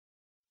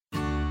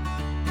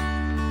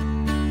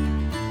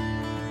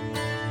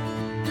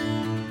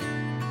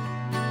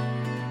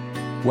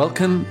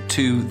Welcome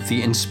to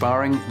the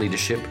Inspiring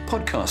Leadership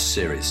podcast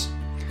series.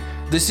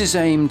 This is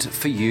aimed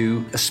for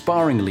you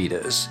aspiring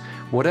leaders,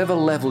 whatever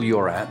level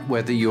you're at,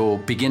 whether you're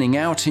beginning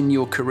out in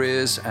your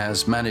careers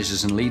as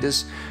managers and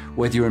leaders,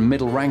 whether you're in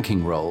middle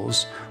ranking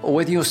roles, or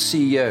whether you're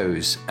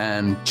CEOs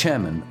and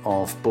chairmen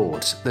of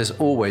boards. There's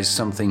always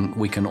something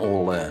we can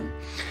all learn.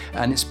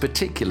 And it's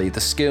particularly the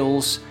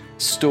skills,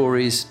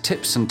 stories,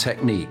 tips and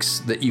techniques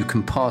that you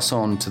can pass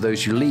on to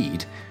those you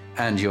lead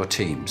and your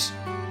teams.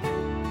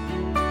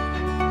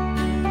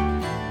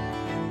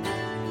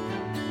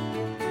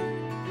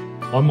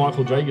 I'm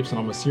Michael Jacobson.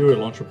 I'm a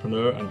serial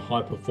entrepreneur and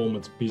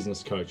high-performance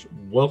business coach.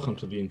 Welcome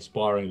to the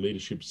Inspiring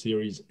Leadership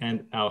series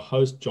and our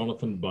host,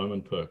 Jonathan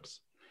Bowman-Perks.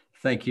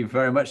 Thank you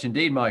very much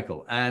indeed,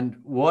 Michael. And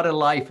what a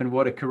life and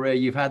what a career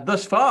you've had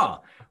thus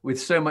far,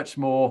 with so much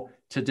more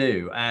to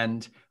do.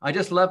 And I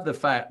just love the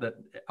fact that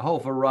a whole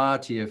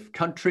variety of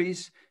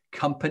countries,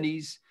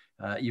 companies,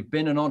 you've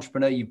been an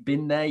entrepreneur, you've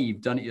been there, you've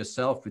done it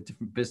yourself with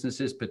different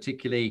businesses,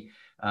 particularly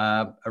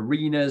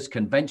arenas,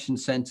 convention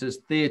centers,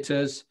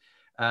 theaters,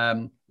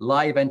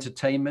 live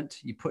entertainment.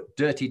 You put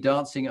Dirty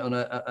Dancing on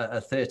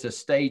a theatre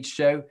stage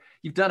show.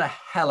 You've done a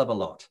hell of a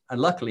lot.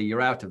 And luckily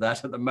you're out of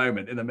that at the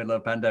moment in the middle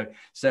of a pandemic.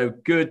 So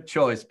good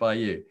choice by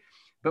you.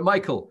 But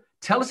Michael,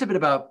 tell us a bit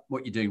about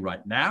what you're doing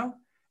right now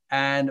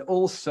and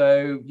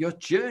also your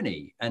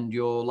journey and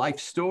your life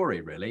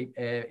story, really,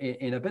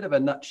 in a bit of a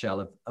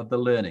nutshell of the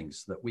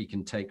learnings that we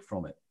can take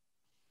from it.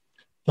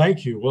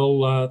 Thank you.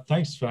 Well,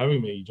 thanks for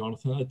having me,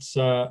 Jonathan.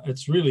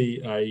 It's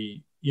really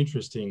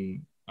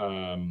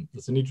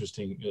it's an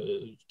interesting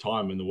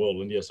time in the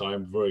world. And yes, I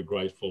am very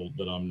grateful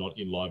that I'm not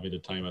in live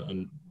entertainment.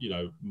 And, you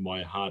know,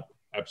 my heart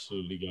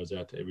absolutely goes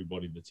out to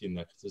everybody that's in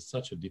that, because it's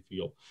such a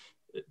difficult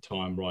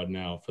time right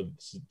now for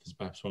this is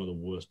perhaps one of the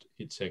worst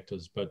hit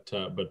sectors. But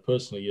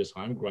personally, yes,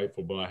 I'm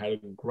grateful. But I had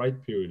a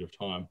great period of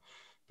time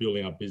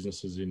building up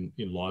businesses in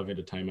live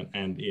entertainment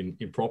and in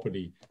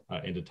property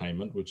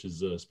entertainment, which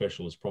is a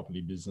specialist property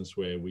business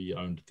where we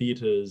owned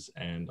theatres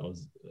and I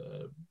was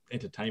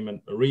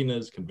entertainment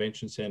arenas,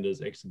 convention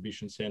centres,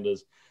 exhibition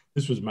centres.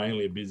 This was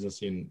mainly a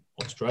business in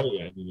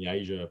Australia and in the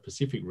Asia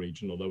Pacific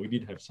region, although we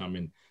did have some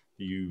in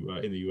the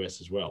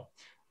US as well.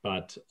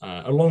 But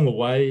along the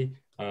way,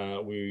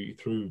 we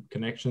through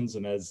connections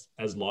and as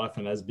life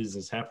and as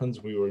business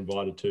happens, we were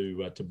invited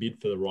to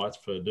bid for the rights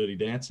for Dirty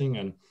Dancing,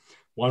 and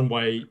one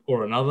way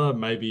or another,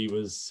 maybe it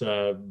was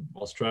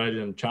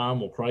Australian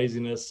charm or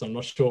craziness, I'm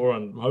not sure,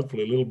 and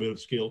hopefully a little bit of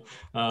skill,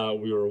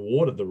 we were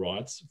awarded the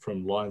rights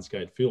from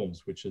Lionsgate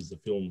Films, which is the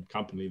film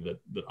company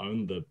that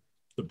owned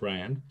the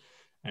brand.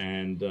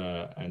 And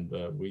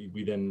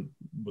we then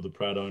were the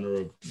proud owner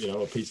of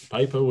a piece of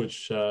paper,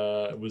 which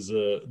was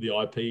the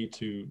IP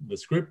to the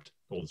script,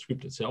 or the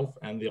script itself,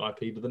 and the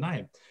IP to the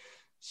name.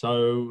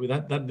 So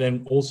that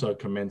then also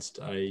commenced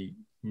a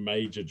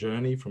major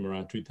journey from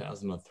around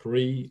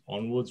 2003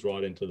 onwards,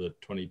 right into the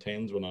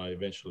 2010s when I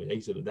eventually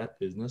exited that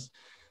business.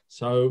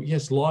 So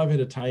yes, live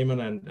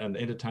entertainment and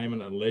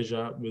entertainment and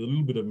leisure with a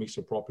little bit of mix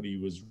of property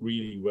was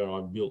really where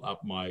I built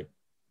up my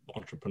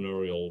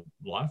entrepreneurial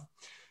life.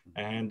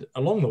 And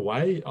along the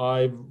way,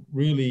 I've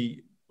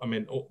really,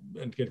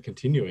 and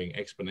continuing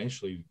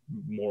exponentially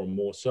more and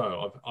more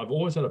so, I've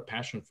always had a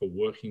passion for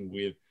working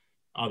with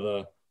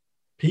other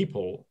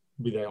people,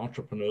 be they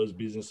entrepreneurs,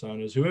 business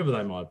owners, whoever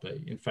they might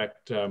be. In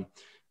fact,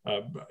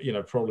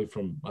 probably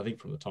from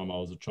the time I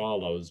was a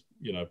child, I was,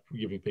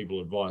 giving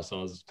people advice. I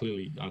was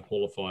clearly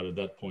unqualified at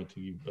that point to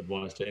give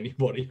advice to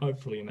anybody,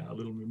 hopefully now a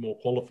little bit more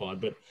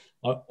qualified. But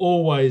I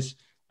always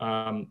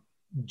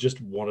just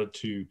wanted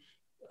to,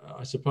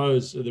 I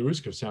suppose, at the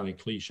risk of sounding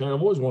cliche,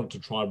 I've always wanted to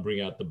try and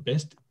bring out the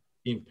best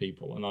in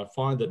people. And I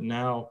find that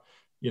now,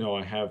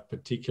 I have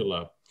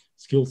particular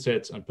skill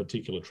sets and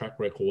particular track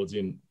records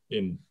in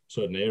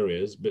certain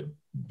areas, but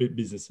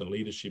business and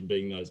leadership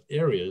being those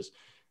areas,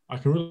 I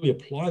can really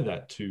apply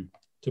that to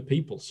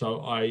people.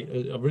 So I've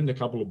written a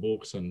couple of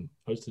books and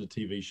hosted a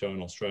TV show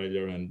in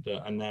Australia, and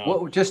now.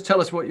 Well, just tell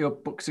us what your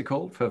books are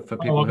called for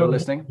people who are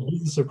listening.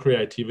 Business of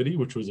Creativity,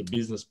 which was a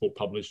business book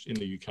published in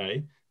the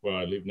UK, where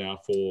I live now,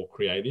 for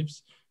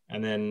creatives,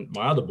 and then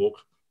my other book,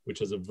 which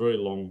has a very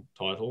long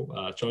title,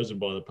 chosen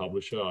by the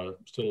publisher. I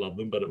still love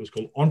them, but it was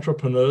called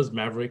Entrepreneurs,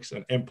 Mavericks,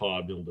 and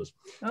Empire Builders.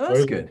 Oh,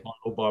 that's good.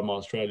 By my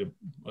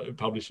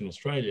published in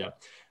Australia.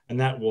 And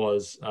that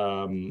was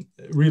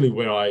really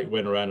where I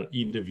went around and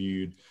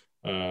interviewed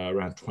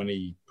around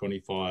 20,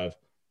 25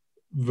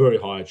 very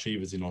high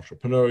achievers in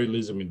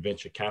entrepreneurialism, in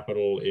venture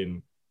capital,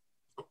 in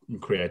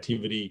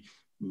creativity,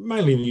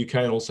 mainly in the UK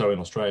and also in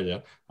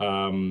Australia.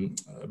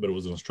 But it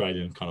was an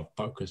Australian kind of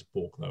focus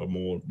book. They were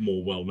more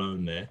well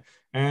known there.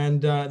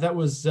 And that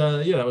was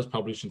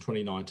published in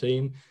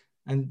 2019.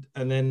 And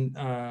then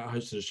I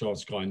hosted a show on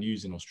Sky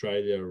News in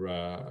Australia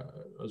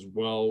as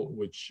well,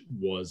 which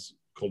was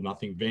called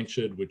Nothing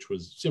Ventured, which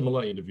was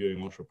similar,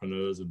 interviewing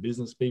entrepreneurs and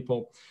business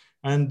people.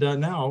 And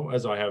now,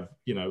 as I have,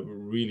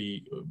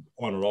 really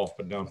on or off,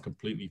 but now I'm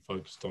completely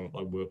focused on it.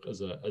 I work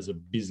as a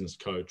business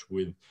coach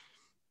with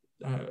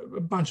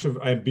a bunch of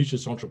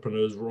ambitious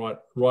entrepreneurs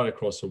right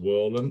across the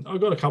world. And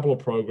I've got a couple of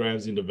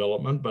programs in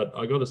development, but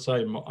I got to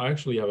say, I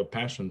actually have a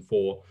passion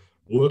for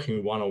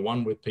working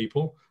one-on-one with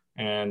people.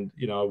 And,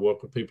 I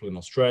work with people in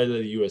Australia,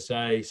 the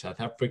USA,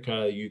 South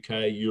Africa,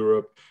 UK,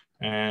 Europe.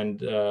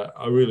 And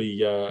I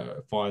really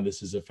find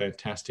this is a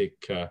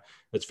fantastic,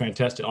 it's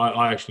fantastic.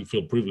 I actually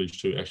feel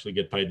privileged to actually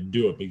get paid to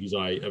do it, because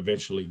I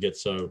eventually get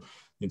so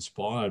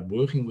inspired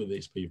working with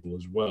these people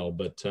as well.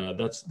 But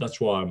that's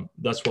why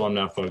I'm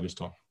now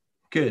focused on.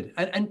 Good.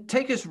 And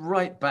take us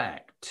right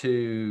back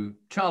to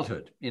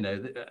childhood.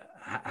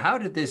 How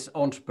did this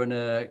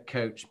entrepreneur,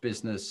 coach,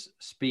 business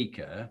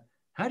speaker,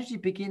 how did you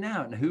begin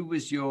out? And who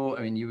was you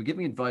were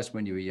giving advice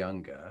when you were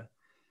younger,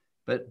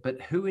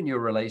 but who in your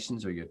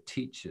relations or your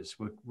teachers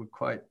were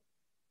quite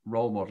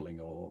role modeling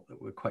or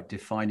were quite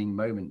defining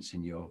moments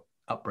in your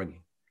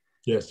upbringing?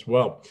 Yes.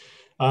 Well,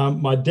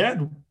 my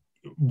dad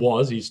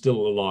he's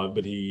still alive,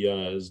 but he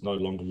is no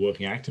longer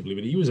working actively,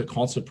 but he was a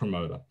concert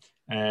promoter.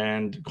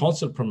 And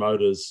concert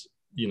promoters,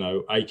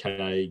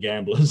 AKA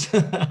gamblers,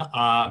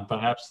 are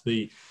perhaps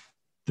the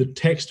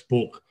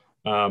textbook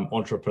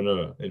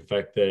entrepreneur. In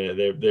fact,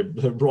 they're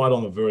right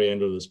on the very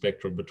end of the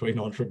spectrum between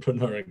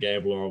entrepreneur and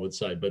gambler, I would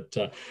say. But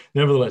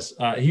nevertheless,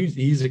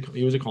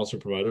 he was a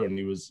concert promoter, and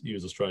he was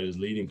Australia's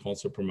leading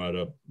concert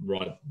promoter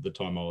right at the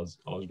time I was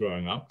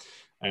growing up.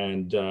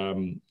 And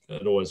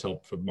it always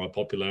helped for my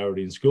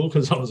popularity in school,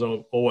 because I was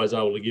always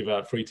able to give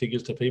out free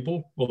tickets to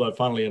people. Although,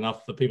 funnily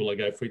enough, the people I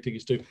gave free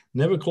tickets to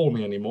never call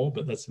me anymore,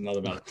 but that's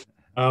another matter.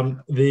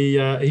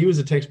 He was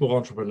a textbook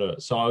entrepreneur.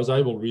 So I was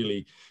able,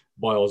 really,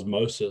 by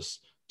osmosis,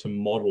 to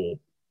model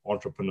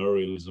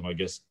entrepreneurialism, I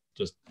guess,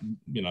 just,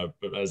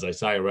 as they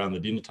say, around the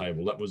dinner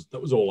table. That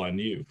was all I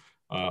knew.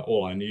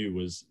 All I knew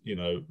was,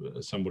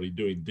 somebody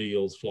doing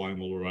deals, flying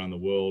all around the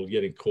world,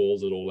 getting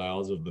calls at all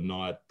hours of the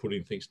night,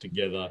 putting things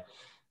together.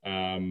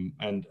 And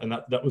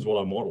that was what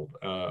I modeled,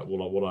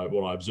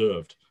 what I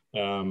observed.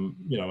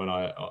 And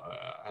I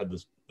had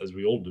this, as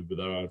we all do with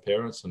our own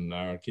parents and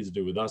our kids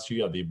do with us.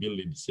 You have the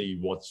ability to see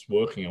what's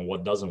working and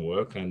what doesn't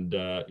work, and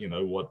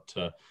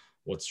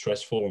what's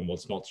stressful and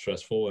what's not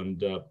stressful.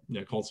 And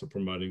concert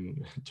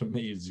promoting to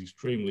me is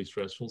extremely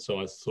stressful. So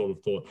I sort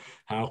of thought,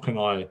 how can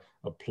I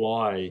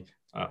apply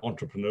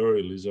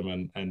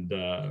entrepreneurialism and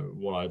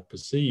what I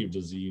perceived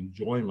as the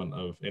enjoyment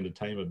of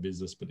entertainment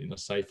business, but in a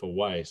safer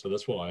way. So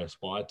that's what I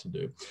aspired to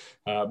do.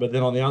 But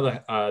then on the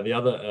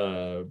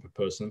other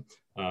person,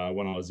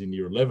 when I was in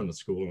year 11 at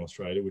school in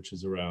Australia, which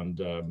is around,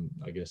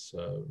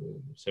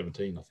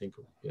 17, I think,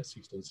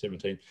 16,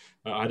 17,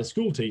 I had a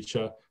school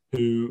teacher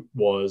who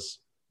was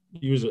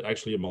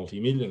actually a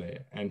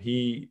multi-millionaire, and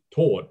he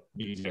taught.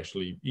 He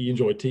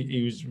enjoyed.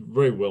 He was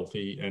very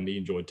wealthy, and he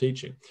enjoyed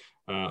teaching.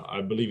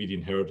 I believe he'd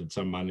inherited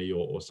some money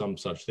or some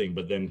such thing,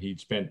 but then he'd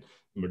spent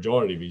the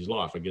majority of his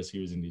life, I guess he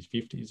was in his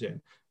 50s,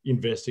 and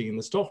investing in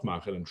the stock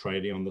market and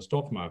trading on the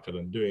stock market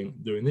and doing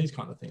these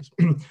kind of things.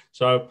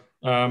 So,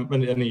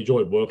 and he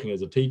enjoyed working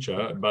as a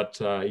teacher, but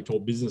he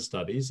taught business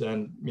studies,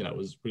 and it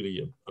was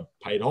really a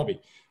paid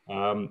hobby.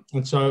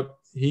 And so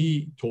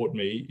he taught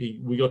me.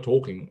 We got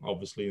talking,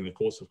 obviously, in the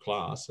course of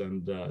class,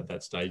 and at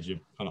that stage, you're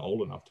kind of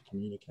old enough to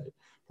communicate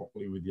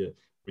properly with your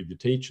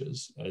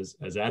teachers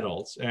as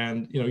adults.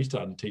 And he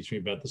started to teach me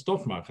about the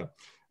stock market.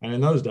 And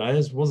in those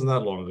days, wasn't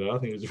that long ago, I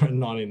think it was around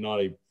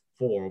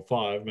 1994 or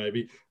 5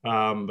 maybe,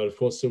 but of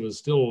course it was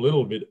still a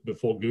little bit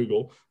before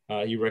Google.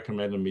 He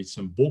recommended me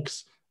some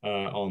books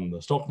on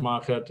the stock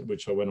market,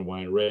 which I went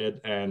away and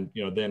read. And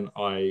then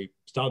I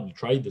started to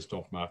trade the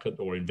stock market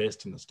or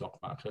invest in the stock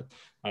market,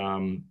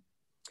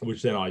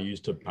 which then I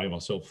used to pay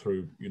myself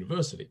through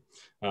university.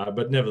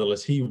 But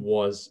nevertheless, he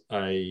was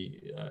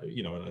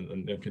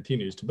and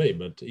continues to be,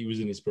 but he was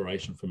an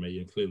inspiration for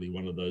me, and clearly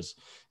one of those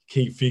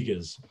key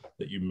figures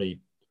that you meet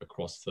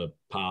across the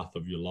path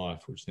of your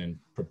life, which then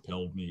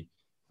propelled me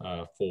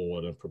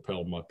forward and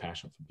propelled my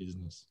passion for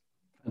business.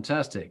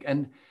 Fantastic.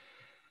 And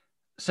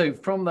so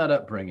from that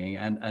upbringing,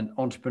 and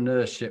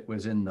entrepreneurship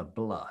was in the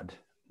blood,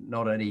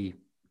 not only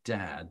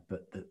dad,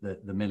 but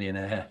the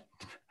millionaire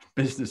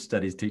business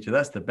studies teacher.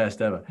 That's the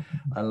best ever.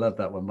 I love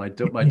that one. My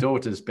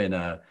daughter's been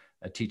a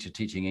teacher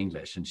teaching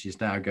English, and she's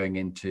now going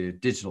into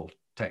digital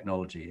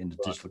technology, into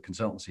digital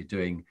consultancy,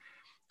 doing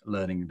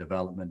learning and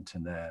development,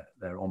 and their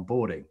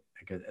onboarding.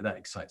 That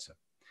excites her.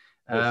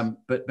 Yes.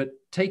 But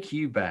take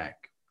you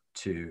back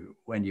to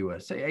when you were,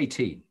 say,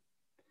 18.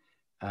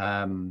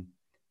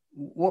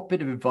 What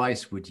bit of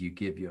advice would you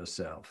give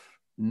yourself,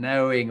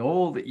 knowing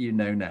all that you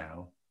know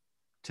now,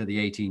 to the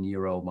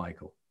 18-year-old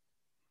Michael?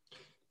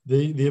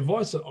 The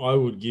advice that I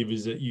would give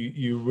is that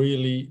you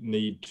really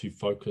need to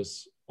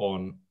focus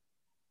on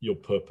your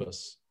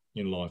purpose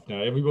in life.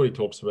 Now, everybody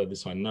talks about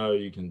this. I know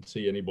you can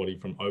see anybody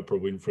from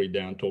Oprah Winfrey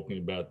down talking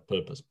about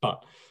purpose,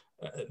 but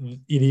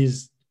it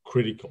is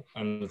critical,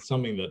 and it's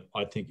something that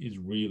I think is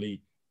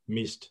really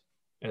missed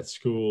at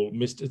school.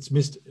 It's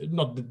missed,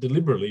 not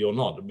deliberately or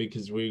not,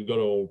 because we've got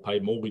to all pay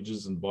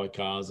mortgages and buy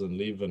cars and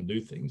live and do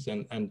things.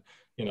 And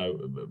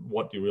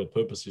what your real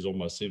purpose is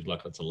almost seems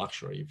like it's a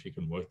luxury if you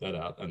can work that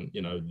out. And,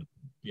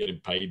 getting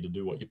paid to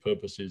do what your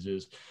purpose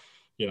is,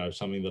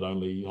 something that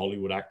only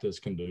Hollywood actors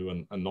can do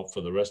and not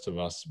for the rest of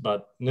us.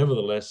 But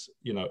nevertheless,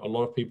 a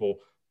lot of people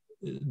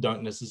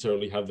don't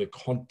necessarily have the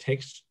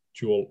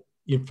contextual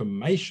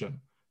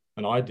information.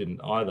 And I didn't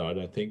either, I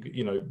don't think,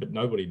 but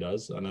nobody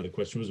does. I know the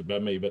question was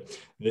about me, but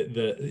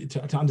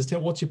to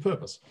understand what's your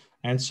purpose.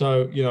 And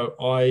so,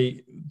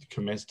 I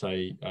commenced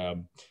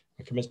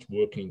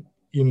working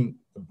in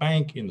a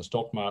bank in the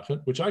stock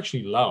market, which I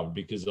actually loved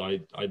because I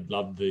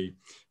loved the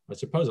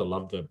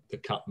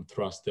cut and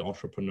thrust, the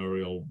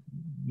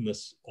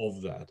entrepreneurialness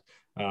of that.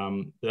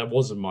 That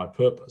wasn't my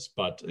purpose,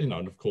 but and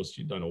of course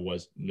you don't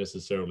always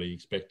necessarily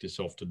expect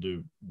yourself to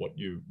do what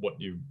you want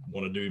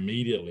to do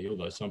immediately,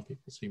 although some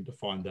people seem to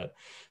find that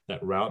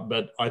route.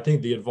 But I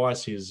think the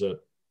advice is that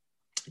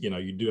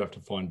you do have to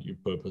find your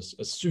purpose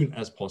as soon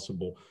as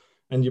possible,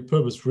 and your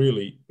purpose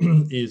really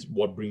is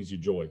what brings you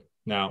joy.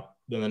 Now,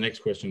 then the next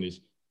question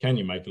is, can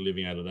you make a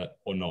living out of that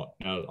or not?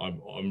 Now,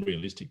 I'm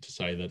realistic to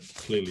say that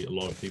clearly a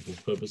lot of people's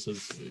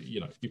purposes,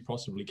 you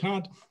possibly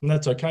can't, and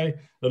that's okay.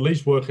 At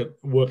least work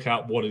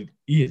out what it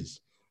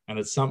is, and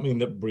it's something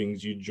that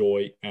brings you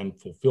joy and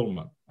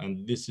fulfillment.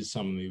 And this is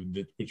something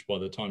which, by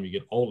the time you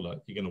get older,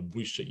 you're going to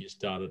wish that you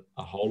started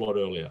a whole lot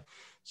earlier.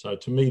 So,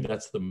 to me,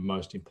 that's the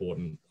most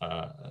important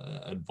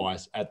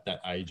advice at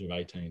that age of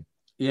 18.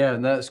 Yeah,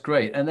 and that's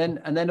great. And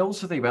then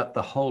also think about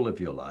the whole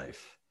of your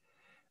life.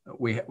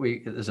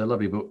 There's a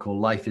lovely book called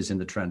Life is in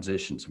the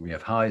Transitions, and we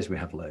have highs, we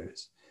have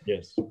lows.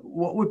 Yes.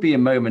 What would be a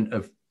moment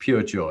of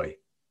pure joy,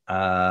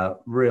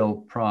 real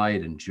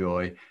pride and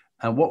joy,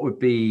 and what would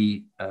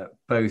be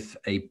both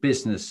a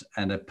business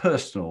and a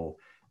personal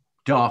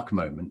dark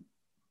moment?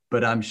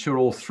 But I'm sure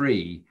all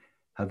three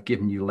have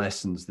given you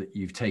lessons that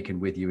you've taken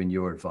with you in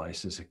your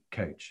advice as a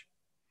coach.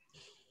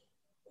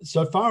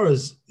 So far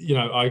as,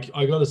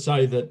 I got to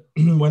say that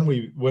when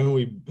we,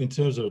 in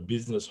terms of a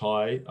business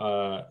high,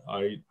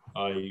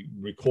 I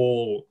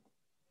recall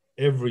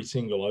every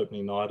single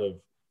opening night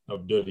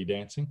of Dirty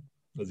Dancing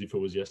as if it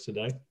was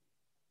yesterday.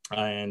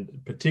 And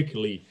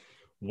particularly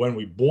when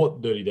we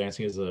bought Dirty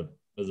Dancing as a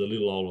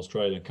little old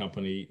Australian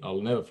company,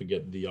 I'll never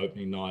forget the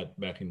opening night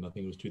back in, I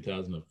think it was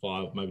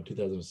 2005, maybe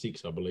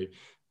 2006, I believe,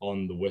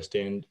 on the West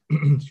End,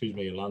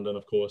 in London,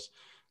 of course.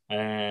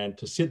 And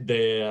to sit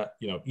there,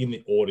 in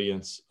the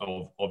audience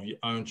of your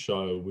own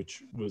show,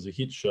 which was a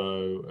hit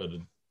show, it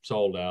had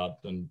sold out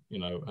and,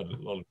 had a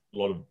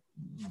lot of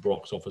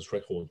box office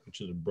records, which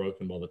had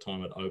broken by the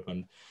time it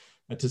opened.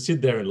 And to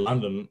sit there in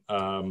London,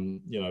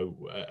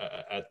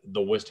 at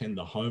the West End,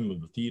 the home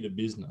of the theatre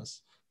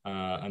business,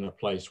 and a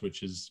place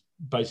which is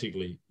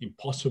basically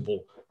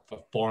impossible for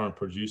foreign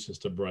producers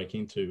to break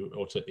into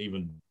or to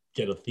even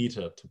get a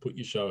theatre to put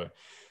your show in.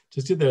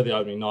 To sit there the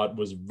opening night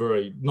was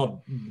not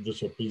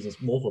just for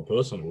business, more for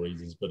personal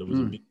reasons, but it was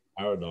a big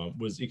paradigm. It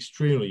was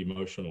extremely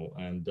emotional.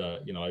 And,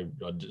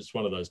 just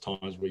one of those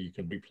times where you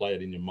can replay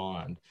it in your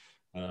mind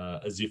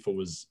as if it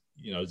was,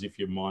 as if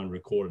your mind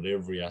recorded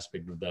every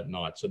aspect of that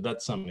night. So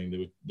that's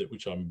something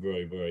which I'm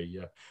very,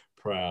 very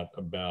proud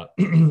about.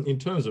 In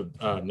terms of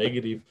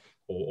negative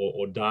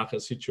or darker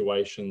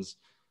situations,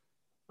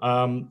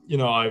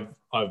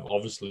 I've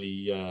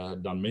obviously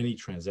done many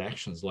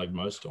transactions like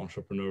most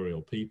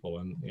entrepreneurial people,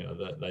 and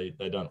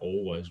they don't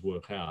always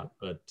work out.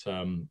 But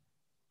I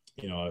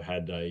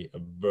had a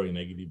very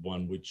negative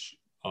one, which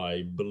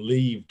I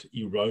believed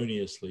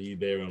erroneously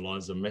therein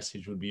lies a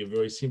message would be a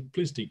very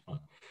simplistic one.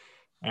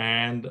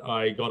 And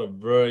I had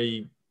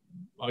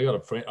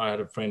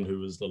a friend who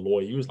was the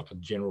lawyer. He was like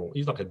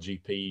he's like a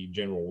GP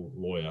general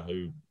lawyer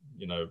who,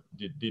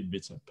 did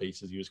bits and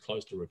pieces. He was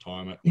close to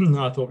retirement.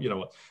 I thought,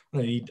 what,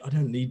 I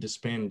don't need to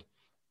spend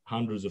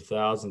hundreds of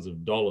thousands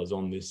of dollars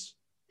on this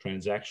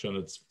transaction.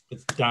 It's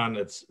done.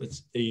 It's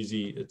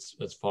easy.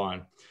 It's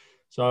fine.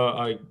 So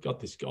I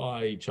got this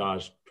guy. He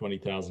charged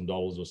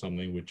 $20,000 or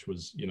something, which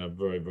was,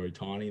 very, very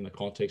tiny in the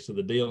context of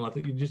the deal. And I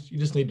think you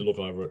just need to look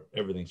over it.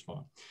 Everything's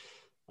fine.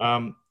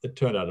 It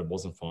turned out it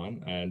wasn't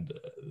fine, and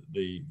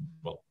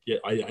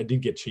I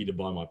did get cheated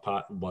by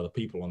by the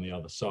people on the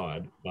other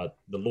side. But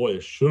the lawyer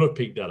should have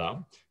picked that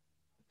up.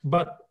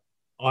 But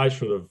I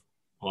should have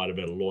hired a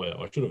better lawyer.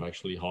 I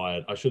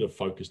should have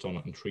focused on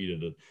it and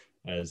treated it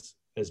as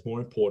more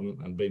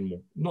important and been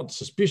more, not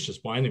suspicious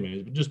by any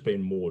means, but just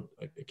been more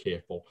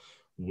careful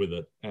with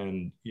it.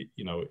 And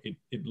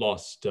it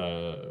lost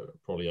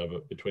probably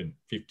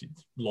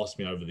lost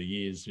me over the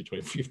years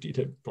between 50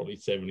 to probably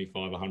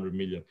 75, 100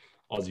 million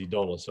Aussie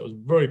dollars. So it was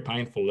a very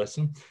painful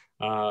lesson.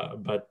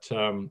 But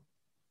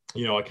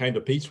I came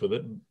to peace with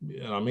it.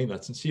 And I mean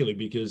that sincerely,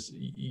 because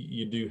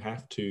you do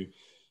have to,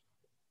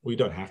 we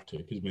don't have to,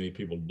 because many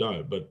people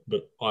don't, but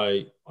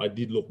I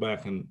did look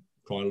back and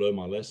try and learn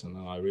my lesson.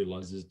 And I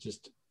realized there's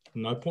just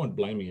no point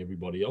blaming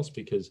everybody else,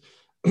 because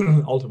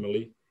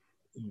ultimately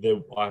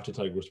I have to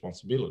take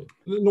responsibility.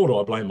 Nor do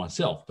I blame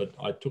myself, but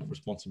I took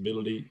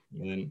responsibility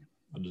and then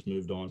I just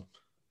moved on.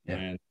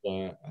 Yeah.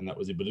 And that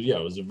was it. But yeah,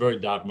 it was a very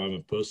dark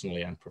moment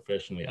personally and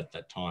professionally at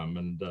that time.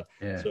 And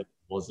certainly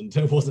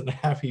it wasn't a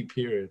happy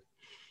period.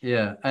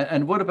 Yeah.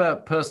 And what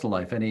about personal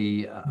life?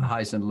 Any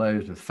highs and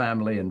lows with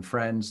family and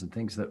friends and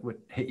things that would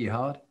hit you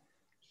hard?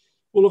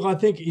 Well, look, I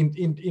think in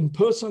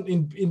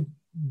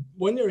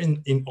when you're in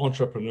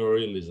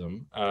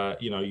entrepreneurialism,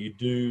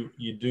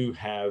 you do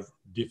have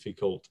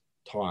difficult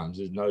times.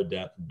 There's no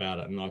doubt about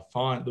it. And I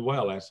find the way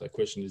I'll answer that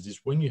question is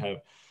this: when you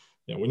have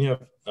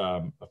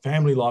a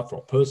family life or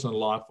a personal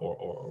life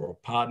or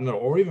a partner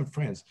or even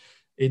friends,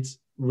 it's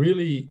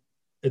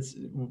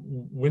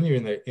when you're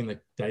in the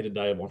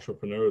day-to-day of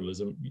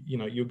entrepreneurialism,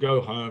 you'll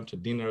go home to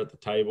dinner at the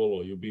table,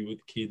 or you'll be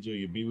with kids, or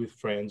you'll be with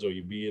friends, or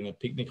you'll be in a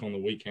picnic on the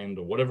weekend,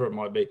 or whatever it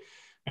might be.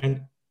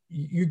 And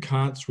you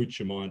can't switch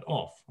your mind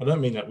off. I don't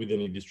mean that with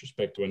any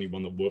disrespect to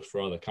anyone that works for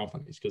other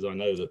companies, because I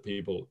know that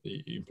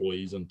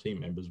employees and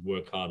team members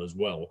work hard as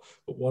well.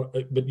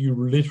 But you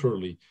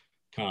literally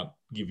can't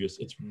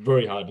it's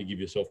very hard to give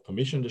yourself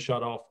permission to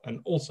shut off. And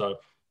also,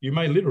 you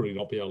may literally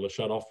not be able to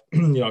shut off,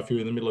 if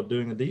you're in the middle of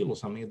doing a deal or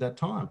something at that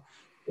time.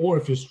 Or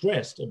if you're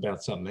stressed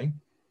about something,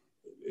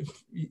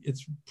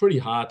 it's pretty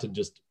hard to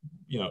just,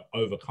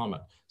 overcome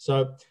it.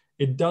 So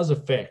it does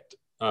affect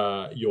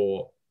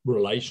your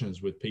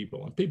relations with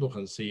people, and people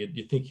can see it.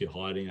 You think you're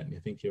hiding it and you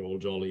think you're all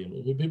jolly,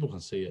 and people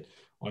can see it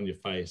on your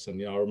face.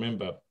 And, I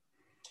remember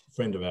a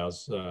friend of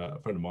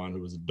mine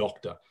who was a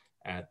doctor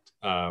at,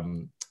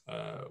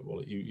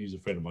 he's a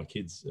friend of my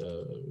kids'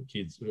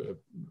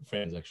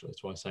 friends, actually.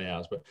 That's why I say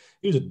ours, but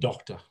he was a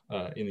doctor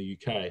in the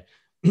UK.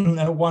 And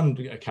at one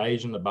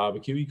occasion, the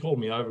barbecue, he called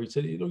me over. He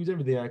said, "Look, is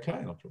everything okay?"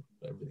 And I thought,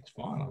 "Everything's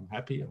fine. I'm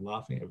happy. I'm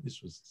laughing."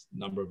 This was a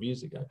number of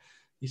years ago.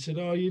 He said,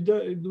 "Oh,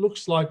 it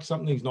looks like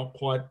something's not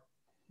quite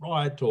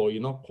right, or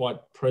you're not quite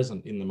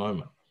present in the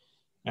moment."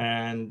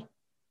 And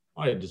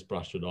I just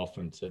brushed it off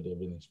and said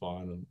everything's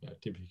fine, and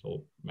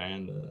typical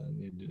man,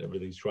 and he did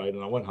everything straight.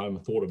 And I went home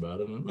and thought about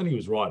it, and he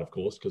was right, of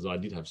course, because I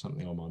did have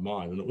something on my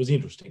mind. And it was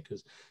interesting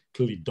because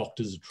clearly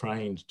doctors are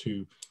trained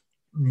to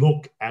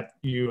look at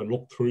you and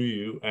look through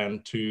you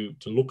and to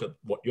look at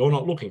what you're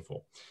not looking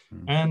for.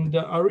 And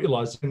I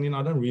realized, I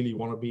don't really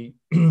want to be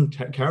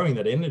carrying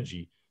that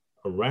energy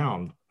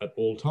around at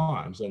all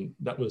times. And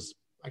that was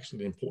actually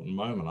an important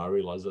moment. I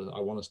realized that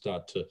I want to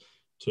start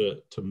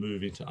to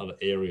move into other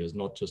areas,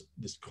 not just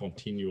this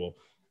continual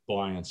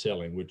buying and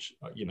selling, which,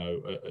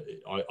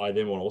 I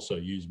then want to also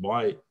use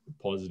my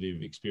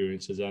positive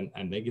experiences and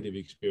negative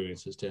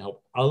experiences to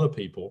help other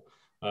people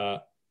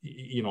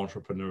in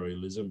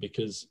entrepreneurialism,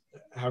 because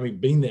having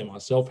been there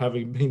myself,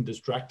 having been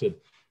distracted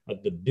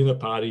at the dinner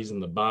parties and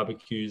the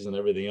barbecues and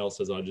everything else,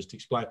 as I just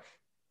explained,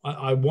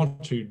 I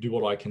want to do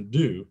what I can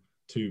do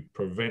to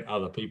prevent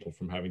other people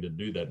from having to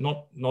do that.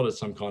 Not as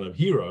some kind of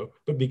hero,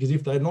 but because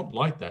if they're not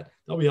like that,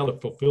 they'll be able to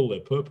fulfill their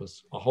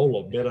purpose a whole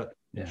lot better,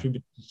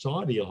 contribute to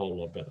society a whole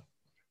lot better.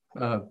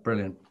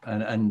 Brilliant.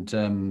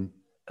 And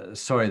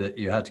sorry that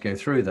you had to go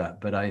through that,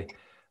 but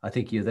I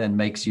think it then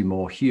makes you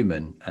more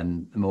human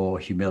and more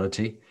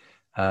humility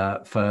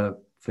for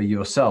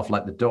yourself,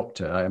 like the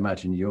doctor. I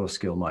imagine your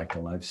skill,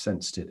 Michael, I've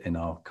sensed it in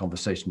our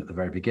conversation at the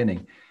very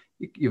beginning.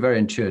 You're very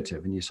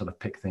intuitive and you sort of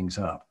pick things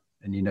up.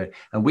 And,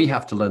 and we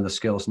have to learn the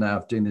skills now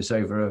of doing this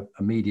over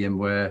a medium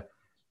where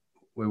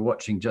we're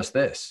watching just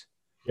this.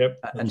 Yep.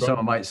 And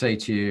someone might say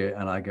to you,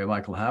 and I go,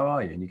 "Michael, how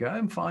are you?" And you go,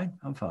 I'm fine.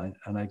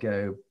 And I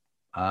go,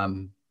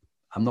 I'm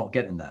not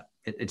getting that.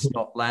 It's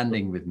not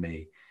landing with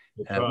me.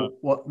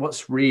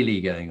 What's really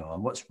going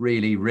on? What's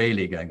really,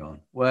 really going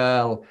on?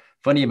 Well,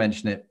 funny you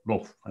mention it,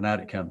 and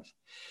out it comes.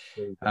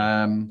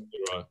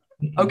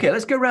 Okay,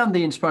 let's go around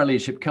the Inspire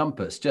Leadership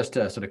Compass, just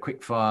to sort of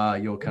quick fire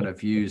your kind of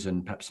views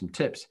and perhaps some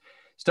tips.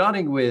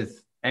 Starting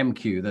with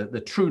MQ, the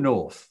true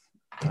north,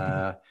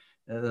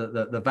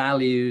 the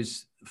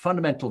values,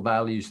 fundamental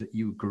values that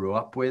you grew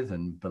up with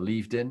and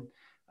believed in,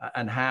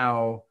 and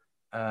how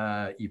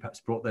you perhaps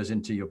brought those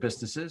into your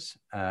businesses,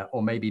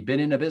 or maybe been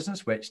in a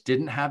business which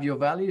didn't have your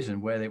values and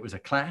where there was a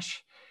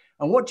clash.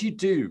 And what do you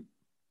do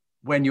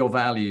when your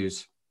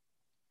values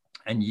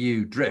and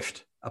you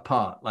drift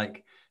apart,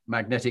 like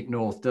magnetic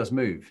north does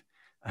move?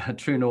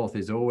 True north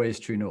is always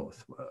true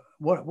north.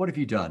 What have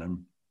you done,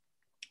 and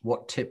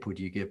what tip would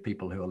you give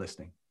people who are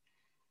listening?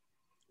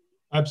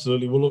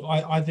 Absolutely. Well, look,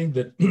 I think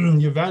that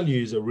your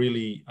values are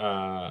really,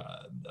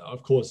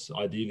 of course,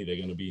 ideally they're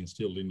going to be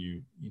instilled in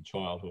you in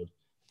childhood,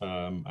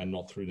 and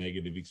not through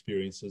negative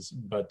experiences.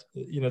 But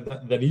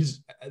that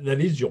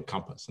is your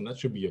compass, and that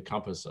should be your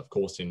compass, of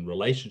course, in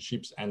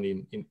relationships and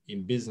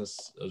in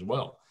business as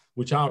well,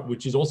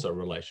 which is also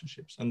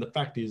relationships. And the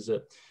fact is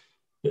that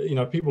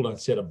people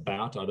don't set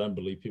about. I don't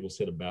believe people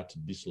set about to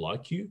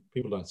dislike you.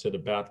 People don't set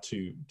about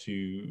to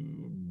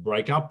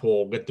break up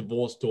or get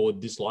divorced or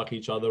dislike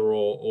each other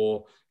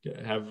or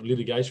have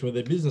litigation with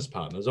their business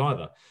partners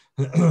either.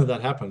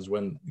 That happens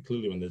when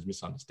there's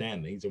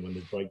misunderstandings and when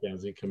there's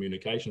breakdowns in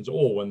communications,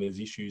 or when there's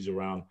issues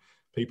around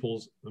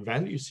people's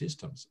value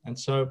systems. And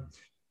so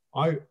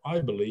I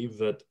believe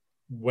that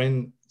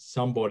when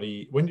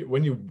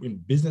you're in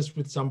business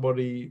with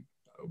somebody,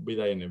 be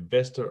they an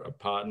investor, a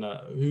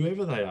partner,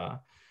 whoever they are,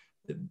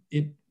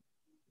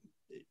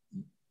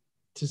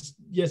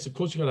 yes, of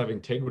course you got to have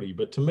integrity,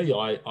 but to me,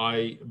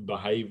 I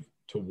behave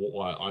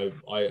to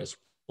I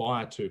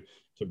aspire to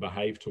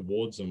behave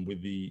towards them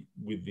with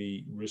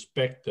the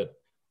respect that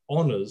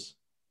honors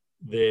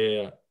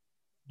their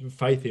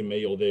faith in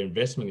me or their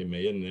investment in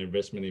me, and their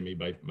investment in me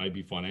may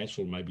be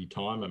financial, maybe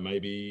time, and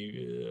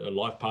maybe a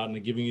life partner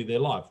giving you their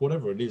life,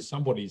 whatever it is.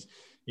 Somebody's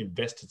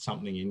invested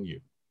something in you,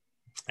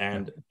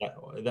 and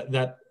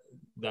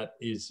that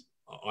is,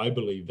 I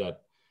believe,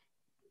 that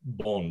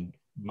bond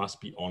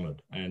must be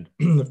honored. And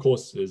of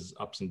course, there's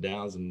ups and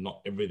downs, and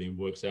not everything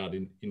works out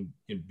in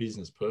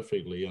business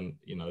perfectly. And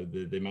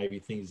there may be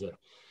things that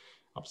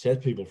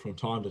upset people from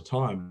time to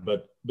time,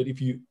 but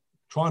if you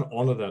try and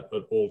honor that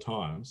at all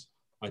times,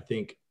 I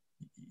think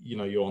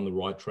you're on the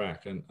right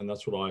track, and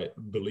that's what I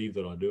believe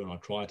that I do, and I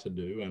try to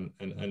do. And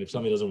if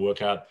something doesn't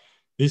work out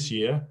this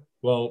year,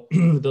 well,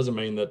 it doesn't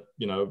mean that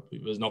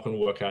it's not going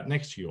to work out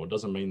next year, or it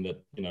doesn't mean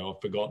that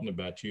I've forgotten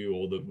about you,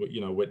 or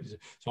that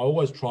so I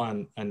always try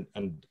and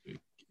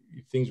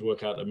if things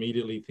work out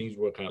immediately, things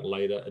work out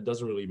later, it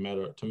doesn't really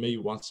matter to me.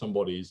 Once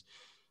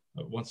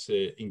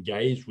they're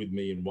engaged with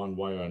me in one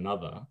way or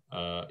another,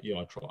 I've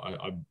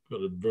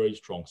got a very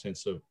strong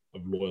sense of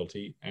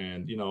loyalty,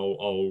 and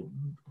I'll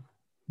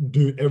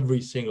do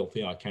every single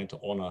thing I can to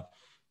honor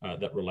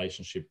that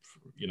relationship,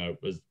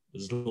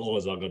 as long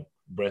as I've got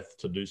breath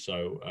to do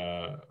so,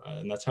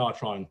 and that's how I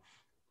try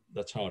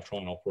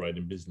and operate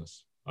in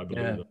business. I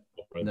believe that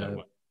I operate that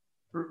way.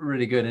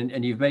 Really good,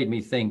 and you've made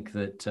me think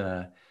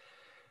that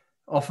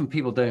often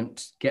people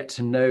don't get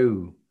to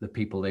know the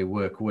people they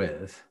work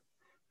with.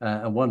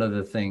 And one of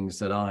the things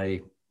that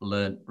I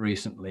learned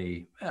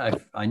recently,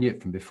 I knew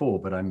it from before,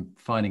 but I'm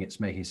finding it's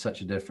making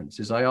such a difference,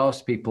 is I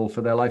ask people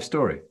for their life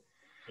story.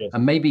 Yes.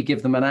 And maybe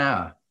give them an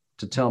hour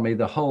to tell me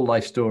the whole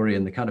life story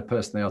and the kind of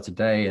person they are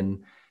today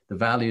and the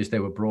values they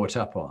were brought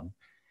up on.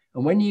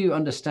 And when you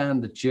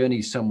understand the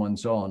journey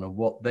someone's on and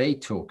what they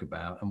talk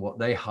about and what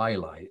they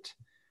highlight,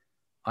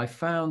 I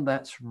found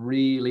that's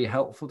really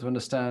helpful to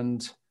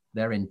understand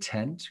their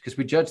intent, because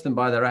we judge them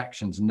by their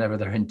actions and never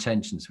their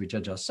intentions. We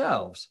judge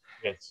ourselves,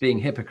 yes, being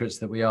hypocrites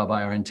that we are,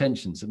 by our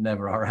intentions and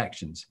never our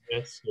actions.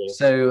 Yes, yes.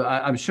 So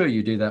I'm sure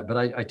you do that, but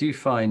I do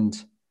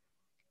find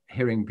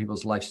hearing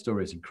people's life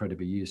stories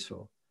incredibly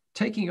useful.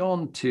 Taking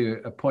on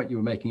to a point you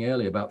were making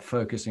earlier about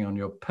focusing on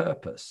your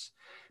purpose,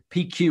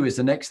 PQ is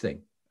the next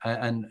thing.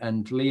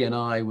 And Lee and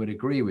I would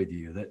agree with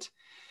you that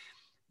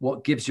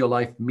what gives your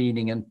life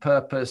meaning and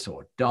purpose,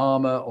 or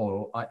dharma,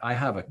 or I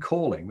have a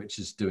calling, which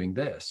is doing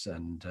this,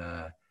 and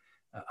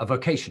a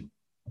vocation.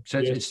 So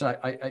yes, it's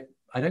like,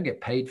 I don't get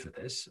paid for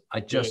this.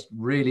 I just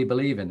really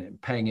believe in it,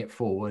 paying it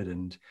forward.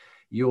 And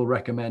you'll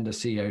recommend a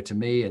CEO to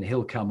me, and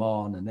he'll come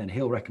on, and then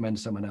he'll recommend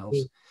someone else.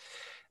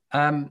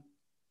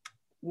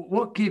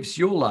 What gives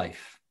your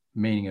life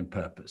meaning and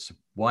purpose?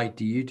 Why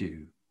do you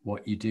do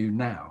what you do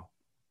now?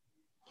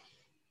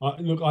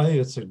 Look, I think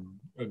it's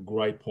a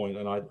great point,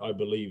 and I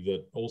believe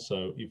that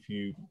also, if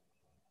you,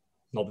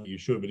 not that you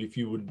should, but if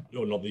you would,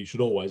 or not that you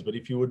should always, but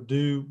if you would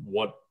do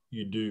what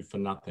you do for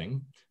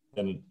nothing,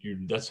 then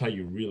that's how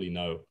you really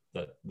know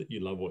that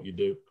you love what you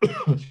do.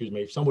 Excuse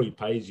me. If somebody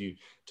pays you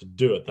to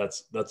do it,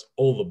 that's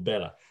all the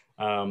better.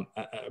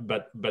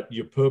 But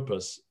your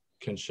purpose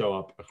can show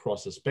up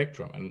across the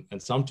spectrum,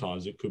 and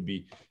sometimes it could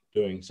be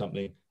doing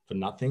something for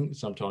nothing.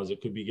 Sometimes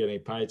it could be getting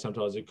paid.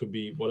 Sometimes it could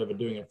be whatever,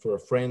 doing it for a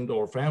friend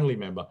or a family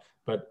member.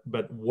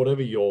 But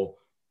whatever your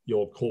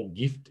core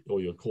gift or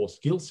your core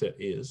skill set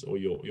is, or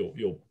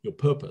your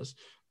purpose,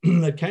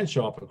 that can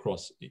show up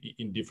across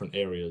in different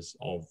areas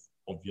of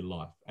your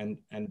life, and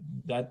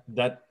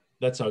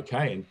that's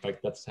okay. In fact,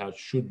 that's how it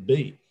should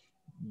be,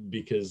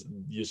 because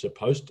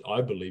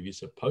I believe you're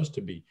supposed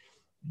to be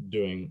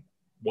doing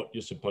what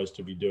you're supposed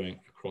to be doing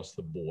across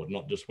the board,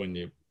 not just when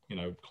you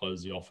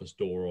close the office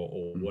door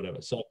or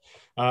whatever.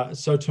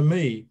 So to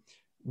me,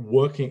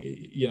 working,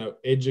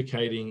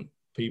 educating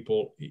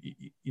people,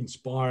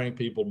 inspiring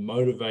people,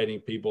 motivating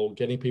people,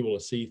 getting people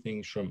to see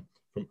things from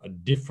a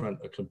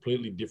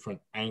completely different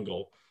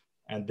angle,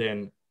 and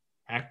then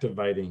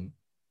activating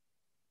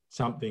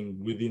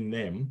something within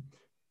them,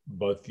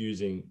 both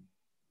using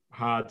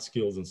hard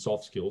skills and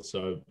soft skills.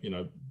 So,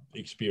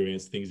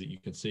 experience, things that you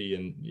can see,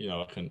 and,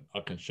 I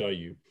can show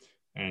you,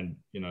 and,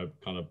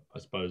 kind of, I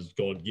suppose,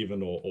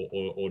 God-given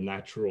or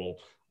natural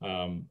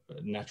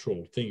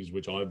things,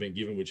 which I've been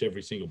given, which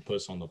every single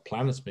person on the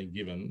planet's been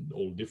given,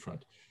 all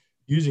different.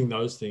 Using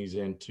those things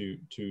then to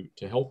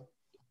help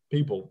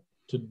people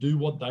to do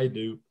what they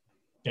do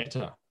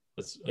better.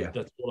 That's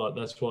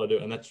what I do.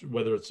 And that's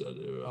whether it's,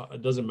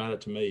 it doesn't matter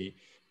to me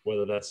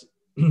whether that's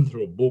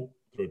through a book,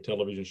 through a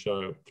television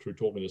show, through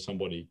talking to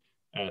somebody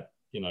at,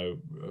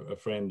 a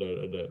friend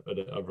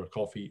over a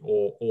coffee,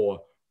 or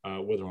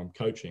whether I'm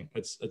coaching.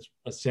 It's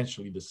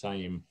essentially the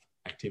same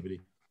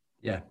activity.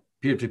 Yeah,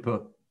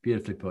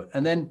 beautifully put.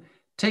 And then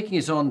taking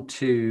us on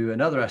to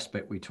another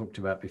aspect we talked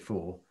about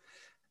before,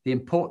 the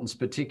importance,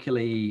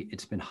 particularly,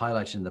 it's been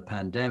highlighted in the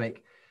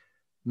pandemic,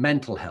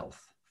 mental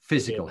health,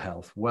 physical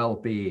health,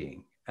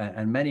 well-being.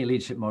 and many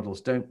leadership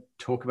models don't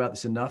talk about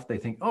this enough. They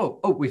think, oh,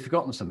 we've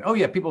forgotten something. Oh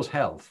yeah, people's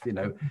health.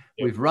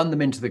 We've run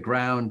them into the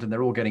ground and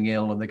they're all getting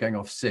ill and they're going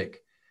off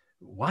sick.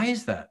 Why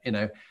is that?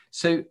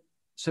 So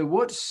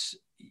what's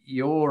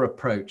your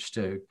approach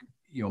to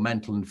your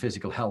mental and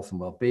physical health and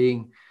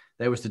well-being?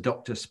 There was the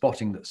doctor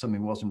spotting that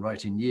something wasn't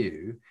right in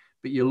you,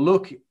 but you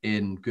look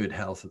in good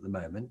health at the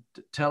moment.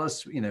 Tell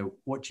us,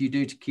 what do you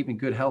do to keep in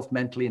good health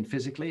mentally and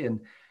physically? And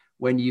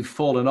when you've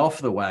fallen off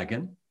the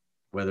wagon,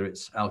 whether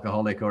it's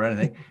alcoholic or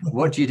anything,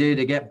 what do you do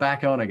to get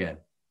back on again?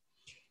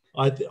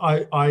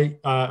 I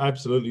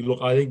absolutely.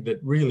 Look, I think that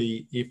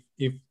really,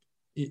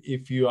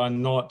 if you're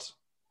not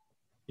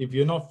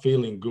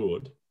feeling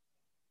good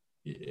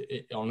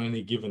on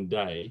any given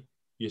day,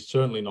 you're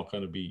certainly not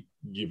going to be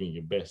giving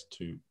your best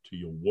to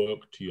your work,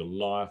 to your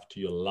life, to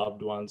your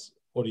loved ones,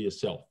 or to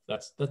yourself.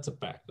 That's a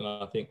fact. And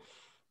I think,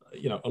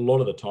 a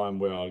lot of the time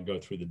where I go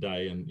through the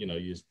day and,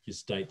 your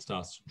state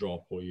starts to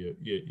drop, or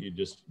you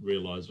just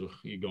realize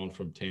you've gone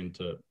from 10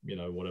 to,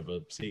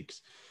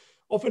 6.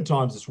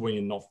 Oftentimes it's when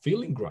you're not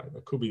feeling great.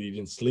 It could be you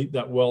didn't sleep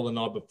that well the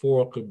night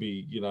before. It could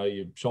be,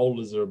 your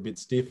shoulders are a bit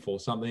stiff or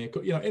something. It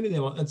could,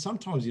 anything like that. And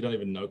sometimes you don't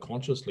even know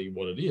consciously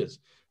what it is.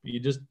 But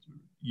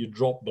you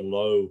drop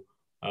below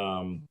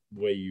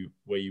where you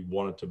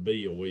want it to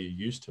be or where you're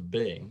used to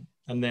being.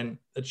 And then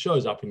it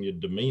shows up in your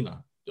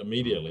demeanor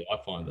immediately. I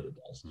find that it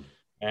does.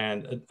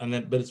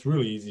 But it's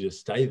really easy to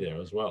stay there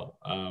as well.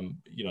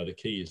 The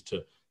key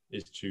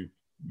is to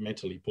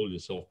mentally pull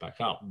yourself back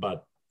up,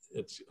 but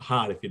it's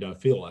hard if you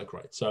don't feel that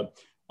great. So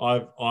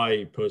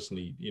I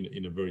personally,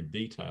 in a very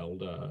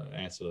detailed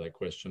answer to that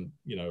question,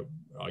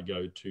 I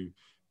go to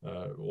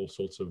all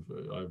sorts of,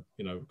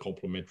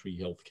 complementary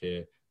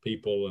healthcare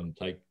people and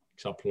take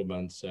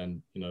supplements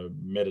and,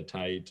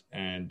 meditate,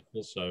 and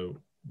also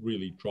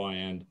really try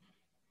and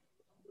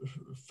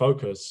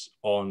focus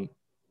on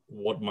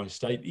what my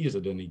state is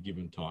at any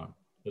given time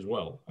as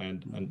well,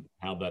 and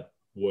how that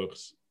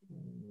works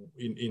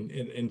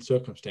in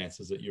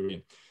circumstances that you're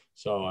in.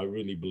 So I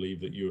really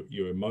believe that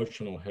your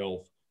emotional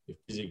health, your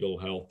physical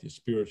health, your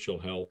spiritual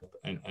health,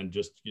 and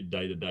just your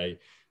day-to-day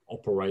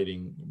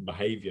operating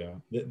behavior,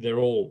 they're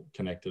all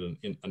connected and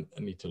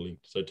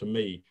interlinked. So to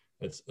me,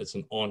 it's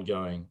an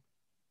ongoing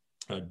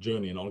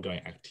journey, an ongoing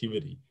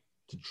activity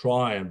to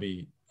try and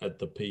be at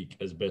the peak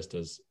as best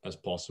as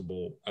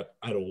possible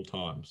at all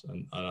times.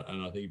 And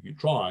I think if you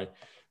try,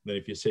 then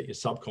if you set your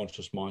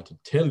subconscious mind to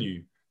tell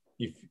you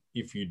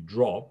if you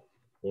drop,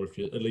 or if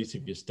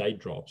your state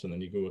drops, and then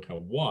you can work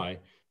out why,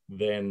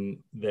 then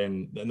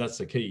that's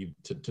the key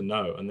to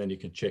know. And then you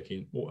can check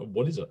in,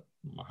 what is it?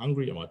 Am I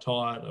hungry? Am I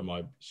tired? Am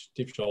I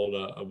stiff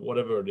shoulder?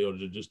 Whatever it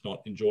is, or just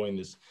not enjoying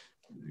this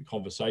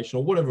conversation,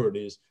 or whatever it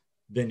is,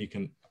 then you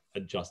can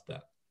adjust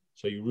that.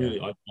 So I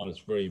find it's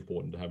very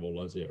important to have all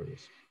those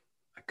areas.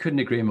 I couldn't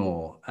agree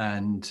more.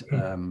 And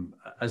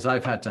as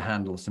I've had to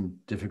handle some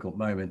difficult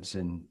moments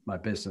in my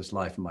business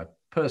life and my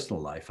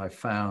personal life, I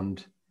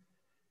found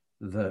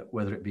that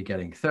whether it be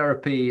getting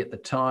therapy at the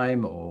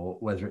time, or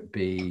whether it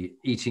be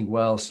eating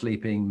well,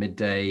 sleeping,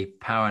 midday,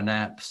 power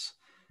naps,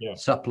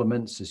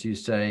 supplements, as you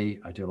say,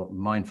 I do a lot of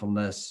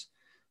mindfulness,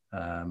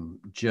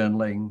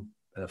 journaling,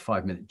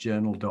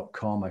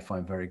 5minutejournal.com, I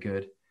find very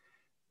good.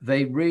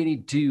 They really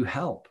do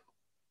help.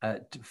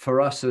 For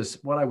us, as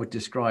what I would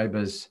describe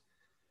as,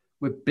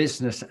 we're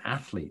business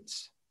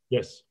athletes.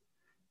 Yes.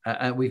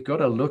 And we've got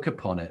to look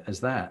upon it as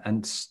that.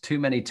 And too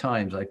many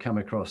times I come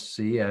across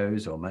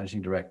CEOs or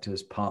managing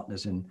directors,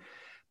 partners in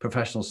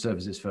professional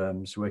services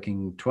firms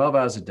working 12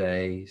 hours a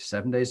day,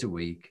 7 days a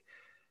week,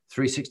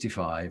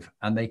 365,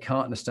 and they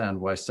can't understand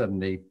why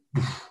suddenly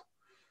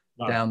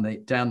down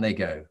they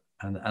go.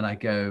 And I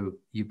go,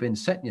 you've been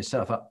setting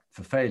yourself up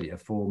for failure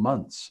for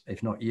months,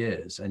 if not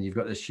years. And you've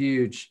got this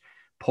huge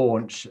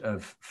paunch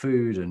of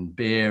food and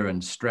beer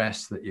and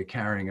stress that you're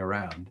carrying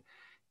around.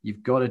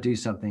 You've got to do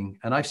something.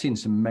 And I've seen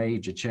some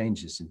major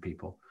changes in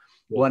people.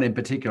 One in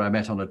particular I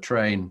met on a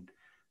train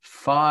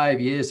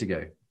 5 years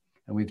ago,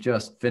 and we've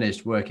just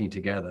finished working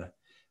together.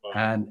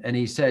 Wow. And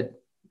he said,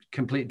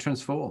 completely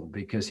transformed,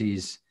 because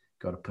he's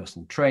got a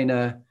personal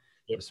trainer,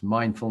 there's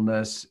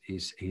mindfulness,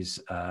 he's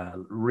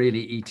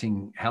really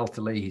eating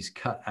healthily, he's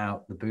cut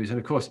out the booze. And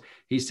of course,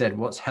 he said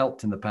what's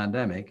helped in the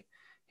pandemic,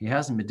 he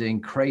hasn't been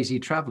doing crazy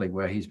traveling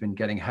where he's been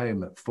getting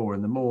home at 4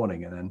 a.m.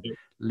 and then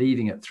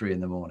leaving at 3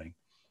 a.m.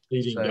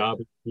 Eating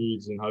garbage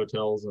foods in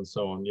hotels and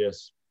so on.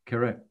 Yes.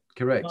 Correct.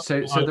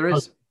 So there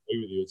is. I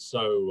agree with you. It's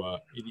so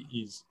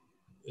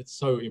it's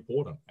so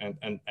important,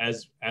 and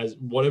as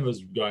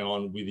whatever's going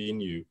on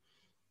within you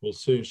will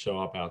soon show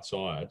up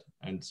outside.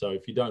 And so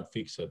if you don't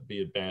fix it, be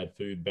it bad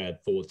food,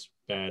 bad thoughts,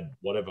 bad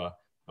whatever,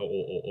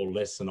 or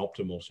less than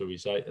optimal, shall we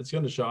say, it's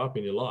going to show up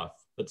in your life.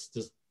 That's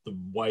just the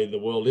way the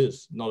world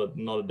is, not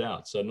a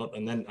doubt. So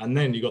and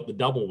then you got the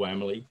double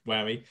whammy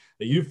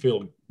that you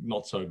feel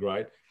not so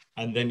great.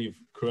 And then you've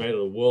created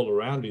a world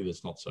around you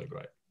that's not so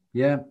great.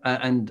 Yeah.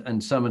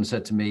 And someone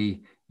said to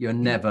me, you're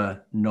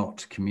never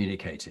not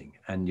communicating,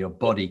 and your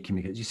body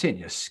communicates. You see it in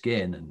your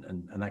skin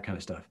and that kind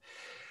of stuff.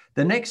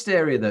 The next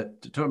area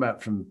that to talk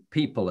about from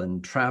people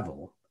and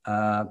travel,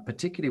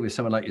 particularly with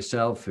someone like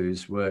yourself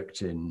who's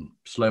worked in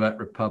Slovak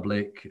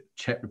Republic,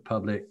 Czech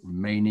Republic,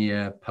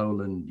 Romania,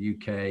 Poland,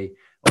 UK,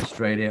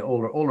 Australia,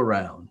 all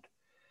around,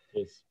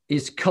 Yes.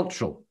 is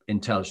cultural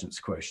intelligence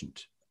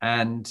quotient.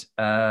 And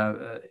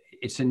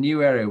it's a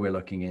new area we're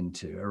looking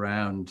into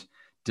around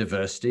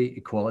diversity,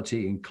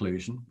 equality,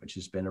 inclusion, which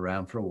has been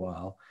around for a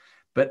while.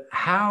 But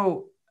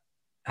how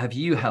have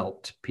you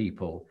helped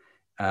people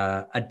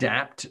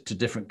adapt to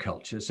different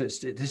cultures? So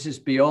this is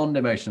beyond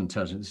emotional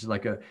intelligence. This is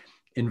like a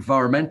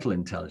environmental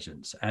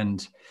intelligence.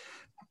 And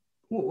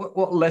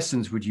what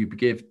lessons would you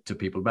give to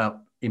people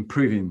about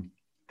improving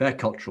their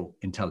cultural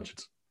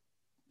intelligence?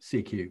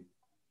 CQ.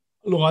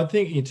 Look, I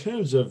think in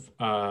terms of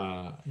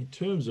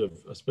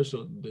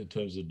especially in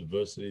terms of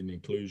diversity and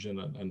inclusion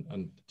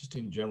and just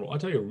in general, I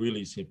take a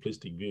really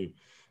simplistic view.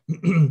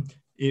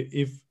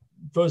 if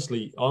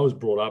firstly, I was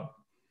brought up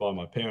by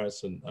my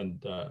parents and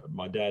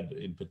my dad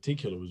in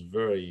particular was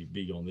very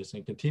big on this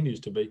and continues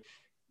to be.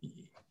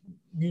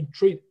 You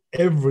treat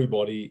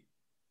everybody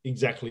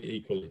exactly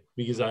equally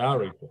because they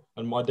are equal.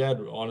 And my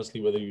dad,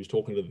 honestly, whether he was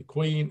talking to the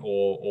Queen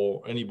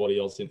or anybody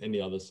else in any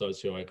other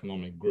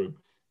socioeconomic group,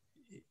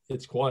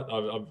 it's quite,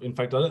 in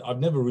fact, I've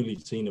never really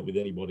seen it with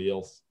anybody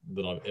else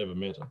that I've ever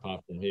met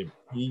apart from him.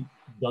 He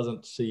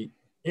doesn't see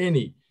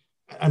any,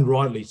 and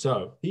rightly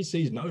so, he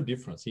sees no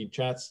difference. He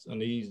chats and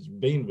he's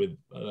been with,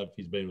 I don't know if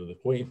he's been with the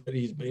Queen, but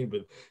he's been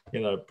with,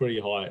 pretty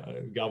high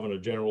governor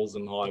generals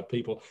and high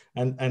people.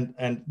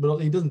 But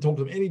he doesn't talk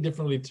to them any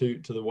differently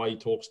to the way he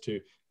talks to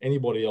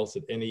anybody else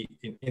in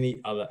any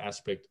other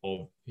aspect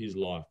of his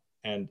life.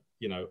 And,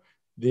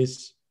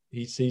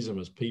 he sees them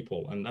as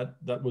people. And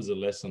that was a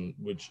lesson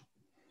which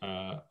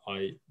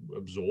I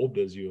absorbed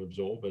as you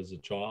absorb as a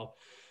child.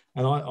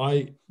 And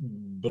I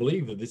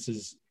believe that this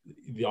is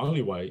the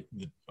only way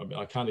that,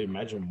 I can't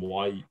imagine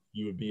why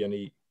you would be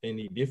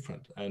any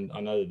different. And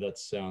I know that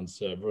sounds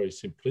very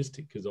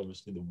simplistic because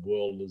obviously the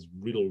world is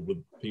riddled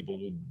with people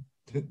who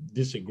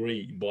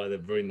disagree by the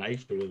very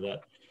nature of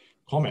that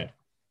comment.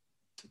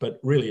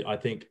 But really, I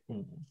think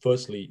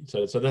firstly,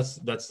 so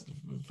that's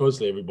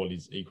firstly,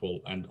 everybody's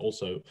equal. And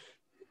also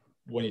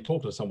when you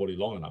talk to somebody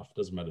long enough, it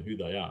doesn't matter who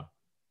they are,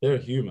 they're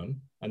human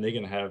and they're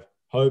going to have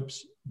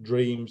hopes,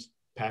 dreams,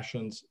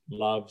 passions,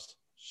 loves,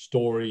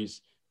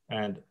 stories.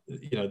 And,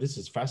 this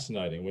is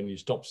fascinating when you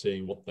stop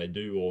seeing what they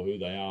do or who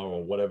they are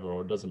or whatever,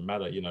 or it doesn't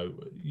matter,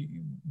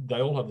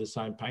 they all have the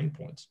same pain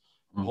points.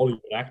 A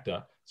Hollywood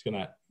actor is going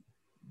to,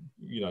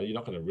 you're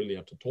not going to really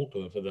have to talk to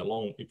them for that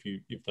long.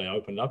 If they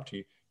open up to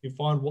you, you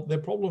find what their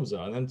problems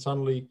are. And then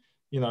suddenly,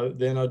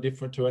 they're no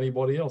different to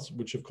anybody else,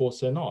 which of course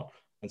they're not.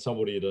 And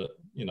somebody at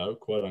a,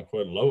 quote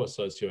unquote, lower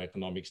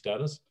socioeconomic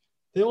status,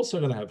 they're also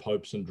going to have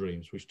hopes and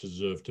dreams which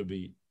deserve to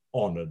be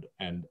honored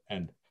and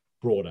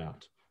brought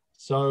out.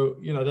 So,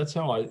 that's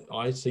how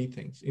I see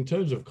things. In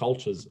terms of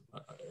cultures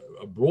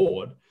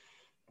abroad,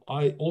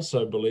 I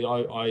also believe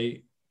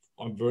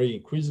I'm very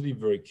inquisitive,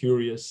 very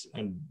curious,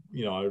 and,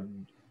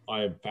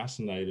 I am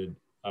fascinated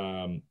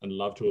and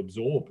love to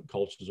absorb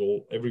cultures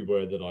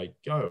everywhere that I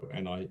go.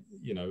 And I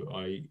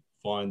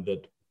find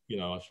that,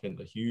 I've spent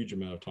a huge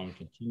amount of time,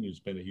 continue to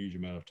spend a huge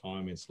amount of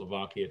time in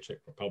Slovakia, Czech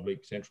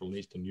Republic, Central and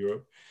Eastern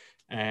Europe.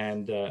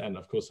 And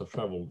of course, I've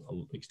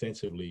traveled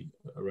extensively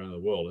around the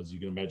world. As you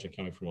can imagine,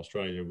 coming from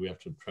Australia, we have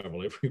to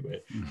travel everywhere.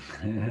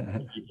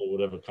 People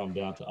would ever come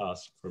down to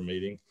us for a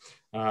meeting.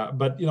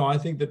 But, I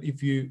think that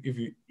if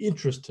you're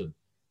interested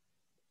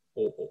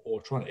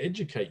or trying to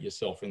educate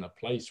yourself in a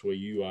place where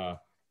you are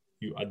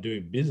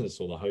doing business,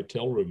 or the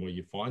hotel room where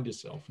you find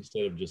yourself,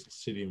 instead of just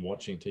sitting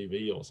watching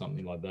TV or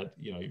something like that,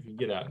 if you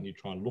get out and you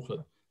try and look at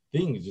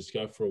things, just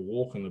go for a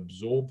walk and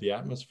absorb the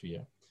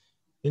atmosphere,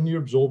 then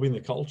you're absorbing the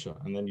culture,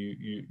 and then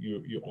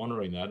you're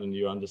honoring that and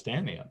you're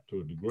understanding it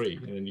to a degree,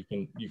 and then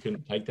you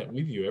can take that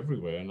with you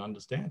everywhere and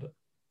understand it.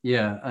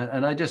 Yeah,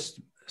 and I just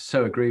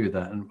so agree with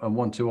that, and I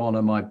want to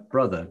honor my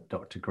brother,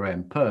 Dr.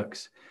 Graham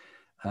Perks,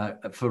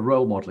 for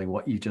role modeling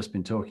what you've just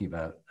been talking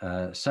about.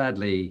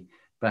 Sadly,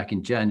 back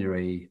in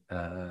January,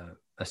 a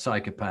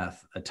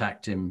psychopath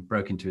attacked him,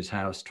 broke into his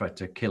house, tried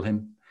to kill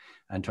him,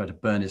 and tried to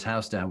burn his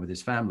house down with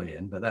his family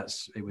in. But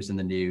it was in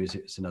the news.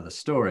 It's another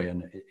story,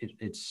 and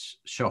it's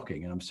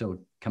shocking. And I'm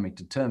still coming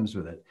to terms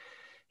with it.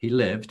 He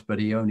lived, but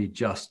he only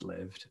just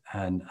lived,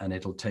 and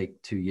it'll take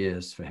 2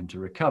 years for him to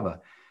recover.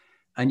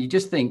 And you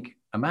just think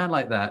a man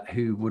like that,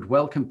 who would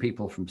welcome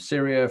people from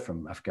Syria,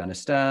 from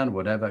Afghanistan,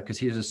 whatever, because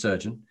he was a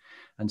surgeon.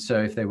 And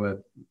so if there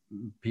were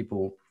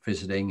people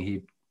visiting,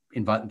 he'd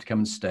invite them to come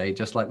and stay,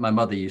 just like my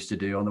mother used to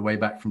do on the way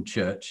back from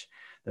church.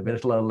 There'd be a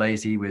little old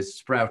lady with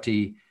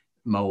sprouty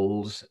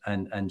moles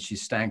and she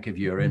stank of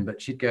urine,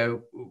 but she'd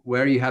go,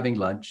 "Where are you having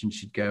lunch?" And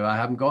she'd go, "I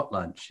haven't got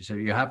lunch." She said,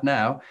 "You have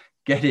now,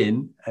 get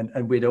in."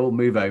 And we'd all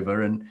move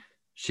over and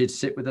she'd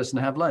sit with us and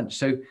have lunch.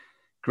 So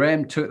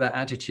Graham took that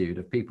attitude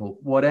of people,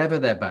 whatever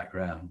their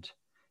background,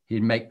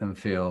 he'd make them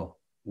feel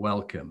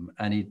welcome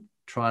and he'd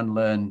try and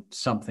learn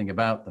something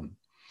about them.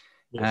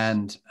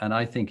 Yes. And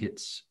I think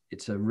it's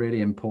a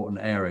really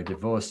important area: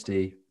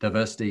 diversity,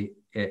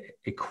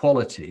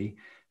 equality,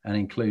 and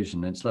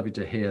inclusion. And it's lovely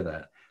to hear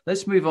that.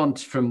 Let's move on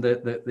from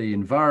the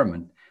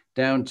environment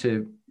down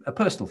to a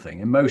personal thing,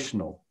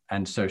 emotional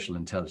and social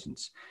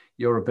intelligence.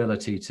 Your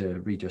ability to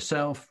read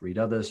yourself, read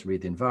others,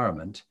 read the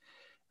environment,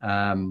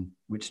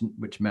 which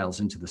melds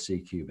into the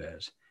CQ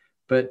bears.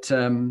 But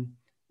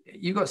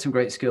you've got some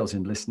great skills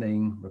in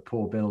listening,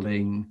 rapport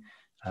building.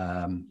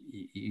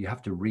 You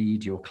have to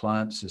read your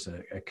clients as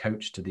a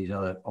coach to these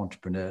other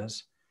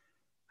entrepreneurs.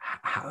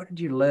 How did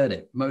you learn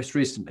it most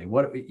recently?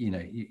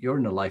 You're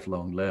a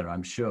lifelong learner,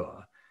 I'm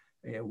sure.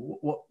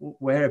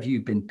 Where have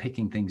you been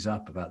picking things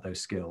up about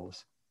those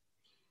skills?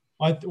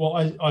 I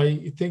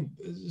think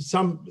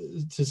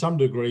to some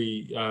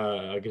degree,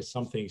 I guess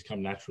some things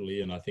come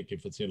naturally, and I think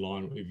if it's in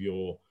line with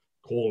your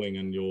calling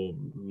and your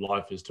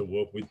life is to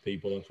work with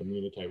people and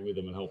communicate with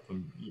them and help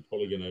them, you're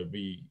probably going to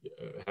be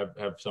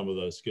have some of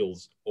those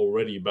skills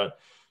already. But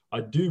I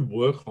do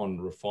work on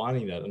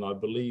refining that, and I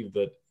believe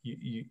that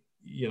you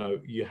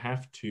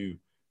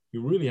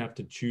really have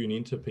to tune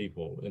into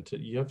people, and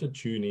you have to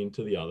tune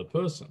into the other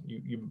person.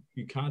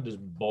 You can't just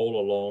bowl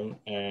along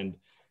and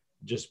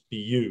just be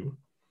you.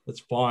 That's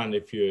fine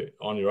if you're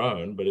on your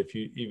own, but if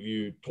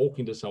you're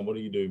talking to somebody,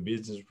 you're doing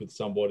business with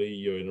somebody,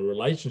 you're in a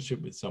relationship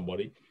with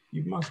somebody,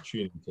 you must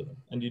tune into them.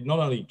 And you not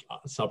only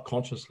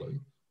subconsciously,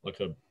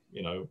 like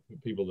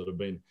people that have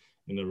been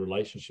in a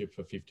relationship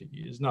for 50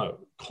 years, no,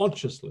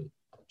 consciously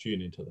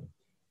tune into them.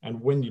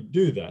 And when you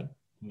do that,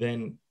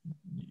 then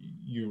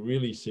you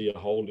really see a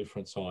whole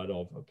different side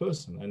of a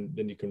person, and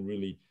then you can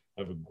really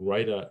have a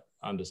greater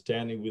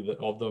understanding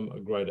of them, a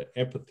greater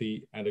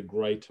empathy, and a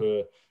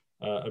greater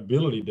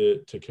ability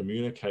to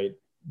communicate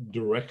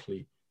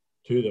directly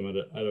to them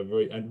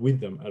with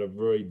them at a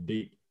very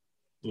deep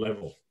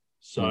level.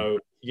 So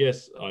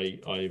yes,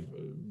 I've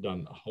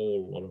done a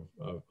whole lot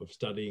of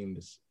studying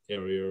this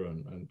area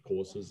and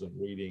courses and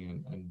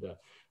reading and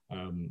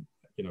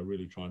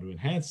really trying to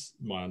enhance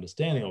my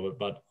understanding of it.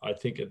 But I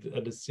think at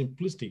a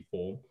simplistic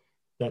form,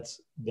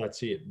 that's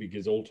it,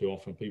 because all too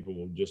often people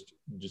will just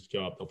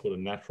go up, they'll put a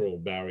natural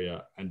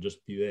barrier and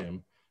just be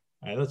them.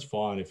 And that's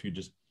fine if you're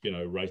just,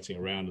 racing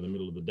around in the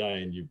middle of the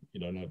day and you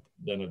don't have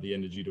the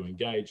energy to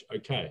engage.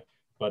 Okay.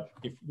 But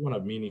if you want to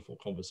have meaningful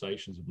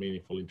conversations and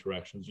meaningful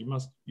interactions, you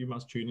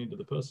must tune into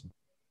the person.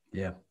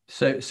 Yeah,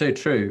 so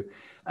true.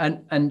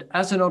 And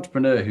as an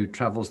entrepreneur who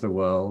travels the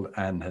world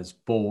and has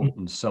bought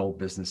and sold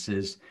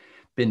businesses,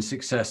 been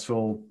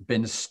successful,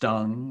 been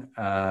stung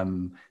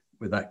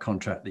with that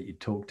contract that you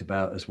talked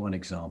about as one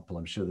example,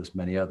 I'm sure there's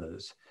many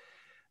others.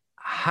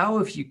 How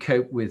have you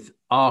coped with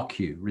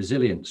RQ,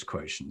 resilience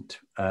quotient,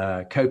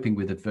 coping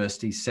with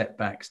adversity,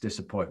 setbacks,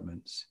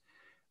 disappointments?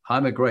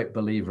 I'm a great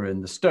believer in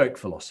the Stoic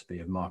philosophy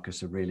of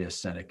Marcus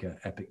Aurelius Seneca,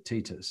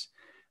 Epictetus,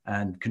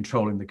 and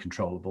controlling the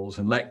controllables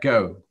and let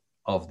go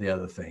of the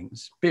other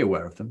things. Be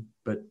aware of them,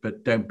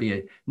 but don't be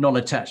a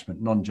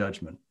non-attachment,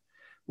 non-judgment.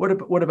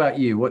 What about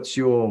you? What's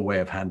your way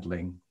of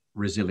handling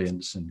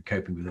resilience and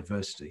coping with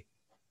adversity?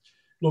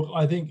 Look,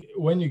 I think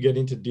when you get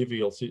into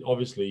difficulty,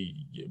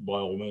 obviously, by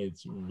all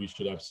means, we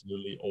should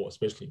absolutely, or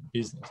especially in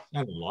business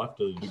and in life,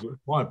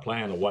 try and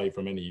plan away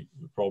from any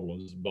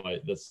problems.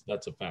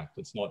 That's a fact.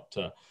 It's not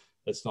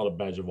a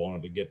badge of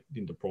honor to get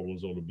into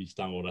problems or to be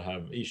stung or to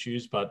have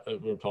issues. But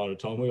from time to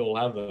time, we all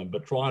have them.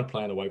 But try and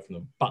plan away from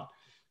them. But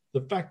the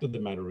fact of the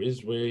matter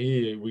is, we're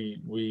here.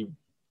 We're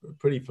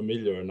pretty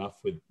familiar enough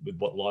with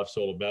what life's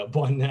all about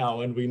by now,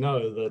 and we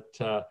know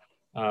that.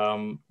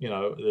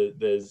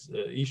 There's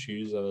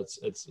issues, and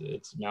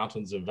it's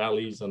mountains and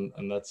valleys, and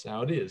that's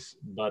how it is.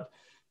 But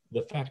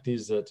the fact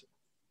is that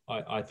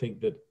I think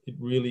that it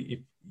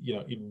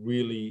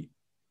really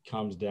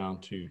comes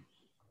down to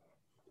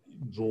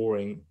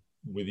drawing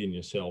within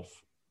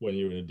yourself when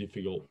you're in a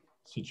difficult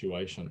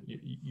situation.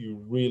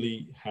 You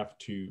really have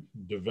to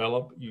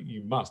develop.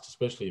 You must,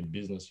 especially in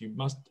business, you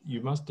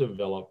must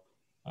develop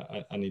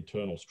an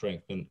internal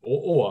strength,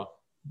 or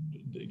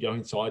go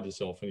inside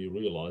yourself and you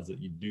realize that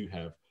you do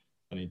have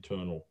an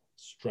internal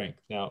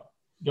strength. Now,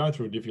 going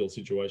through a difficult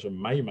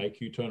situation may make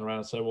you turn around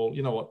and say, well,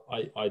 you know what,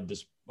 I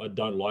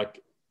don't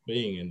like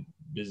being in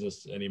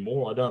business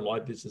anymore. I don't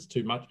like this, it's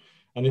too much.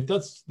 And if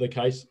that's the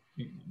case,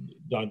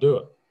 don't do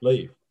it,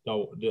 leave.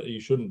 You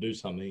shouldn't do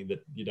something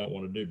that you don't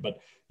want to do,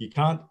 but you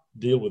can't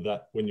deal with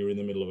that when you're in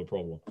the middle of a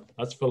problem.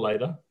 That's for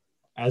later,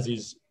 as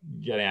is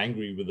getting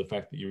angry with the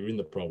fact that you're in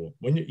the problem.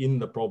 When you're in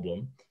the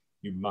problem,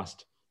 you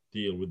must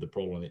deal with the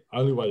problem. The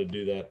only way to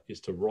do that is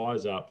to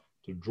rise up,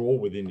 to draw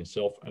within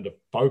yourself, and to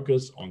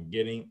focus on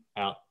getting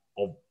out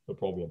of the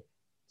problem.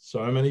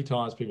 So many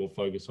times people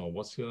focus on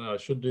I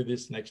should do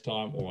this next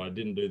time, or I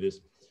didn't do this,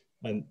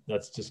 and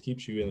that just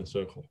keeps you in a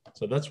circle.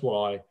 So that's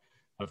what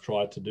I've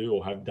tried to do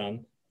or have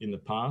done in the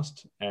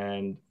past.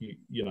 And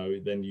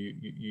then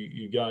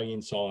you going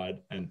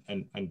inside and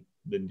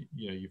then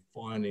you're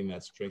finding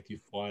that strength, you're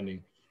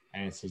finding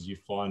answers, you're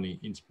finding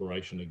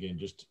inspiration again,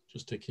 just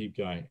to keep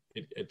going.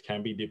 It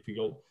can be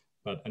difficult,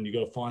 and you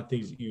got to find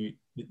things that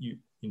you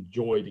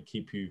enjoy to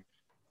keep you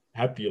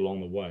happy along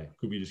the way.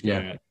 Could be just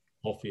going out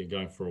coffee and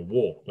going for a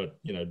walk, but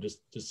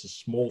just the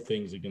small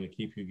things are going to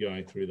keep you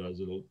going through those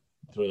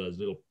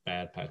little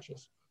bad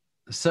patches.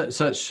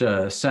 Such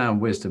sound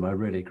wisdom. I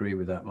really agree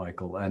with that,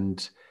 Michael.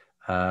 And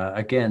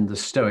again, the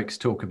Stoics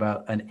talk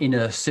about an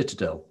inner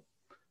citadel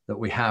that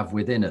we have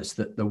within us,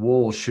 that the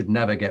walls should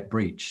never get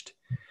breached.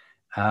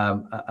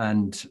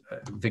 And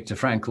Viktor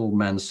Frankl,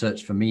 Man's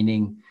Search for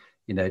Meaning,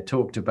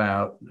 talked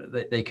about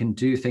that they can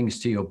do things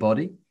to your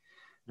body,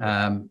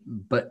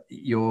 but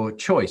your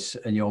choice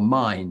and your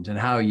mind and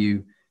how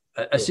you,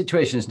 a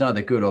situation is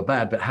neither good or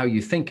bad, but how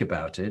you think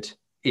about it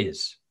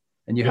is.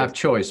 And you have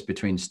choice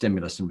between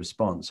stimulus and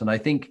response. And I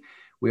think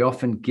we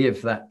often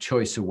give that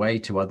choice away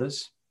to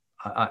others.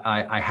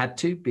 I had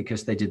to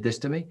because they did this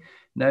to me.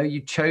 No,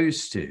 you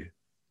chose to.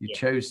 You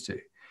chose to.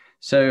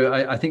 So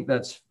I think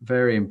that's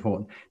very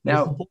important.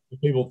 Now,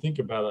 people think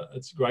about it.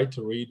 It's great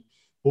to read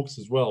books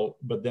as well,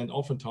 but then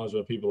oftentimes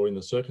when people are in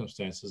the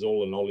circumstances,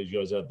 all the knowledge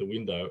goes out the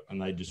window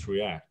and they just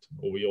react,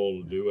 or we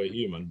all do, we're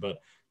human.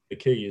 But the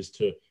key is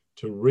to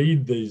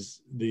read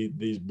these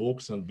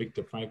books and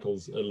Viktor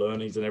Frankl's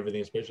learnings and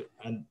everything, especially,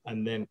 and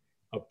then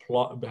have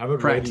it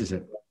practice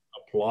ready, it,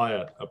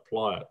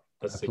 apply it.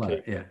 That's the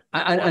key. Yeah,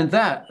 and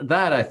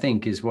that I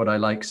think is what I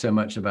like so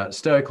much about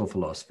Stoical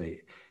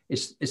philosophy.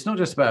 It's not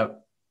just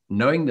about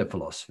knowing the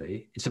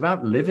philosophy; it's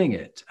about living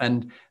it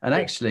and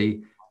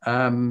actually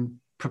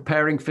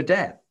preparing for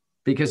death,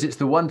 because it's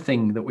the one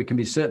thing that we can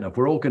be certain of.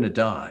 We're all going to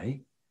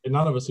die.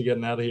 None of us are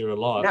getting out of here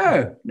alive.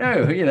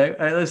 No,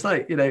 it's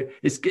like,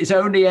 it's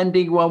only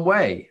ending one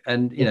way.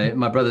 And, in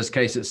my brother's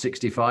case at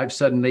 65,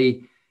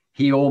 suddenly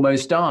he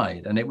almost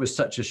died. And it was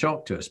such a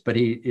shock to us, but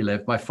he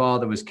lived. My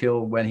father was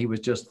killed when he was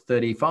just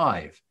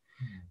 35,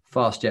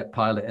 fast jet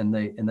pilot in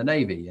the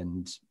Navy.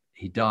 And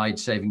he died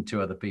saving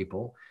two other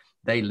people.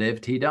 They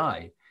lived, he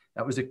died.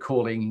 That was a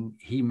calling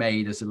he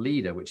made as a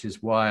leader, which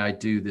is why I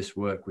do this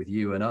work with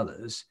you and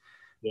others,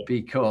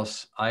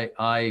 because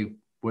I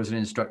was an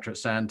instructor at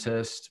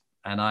Sandhurst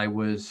and I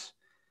was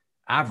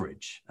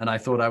average and I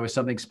thought I was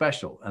something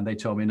special. And they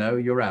told me, no,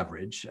 you're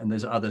average and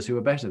there's others who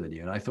are better than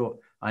you. And I thought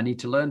I need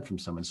to learn from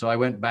someone. So I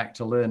went back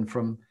to learn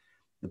from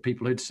the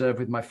people who'd served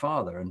with my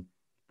father. And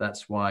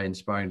that's why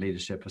Inspiring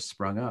Leadership has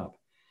sprung up.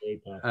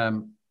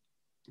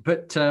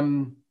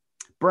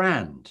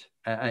 Brand,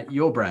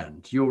 your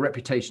brand, your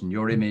reputation,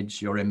 your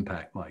image, your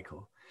impact,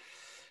 Michael.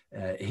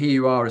 Here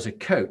you are as a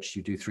coach,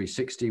 you do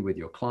 360 with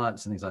your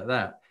clients and things like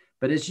that.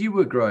 But as you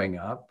were growing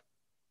up,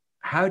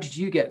 how did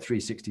you get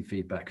 360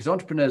 feedback? Because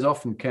entrepreneurs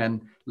often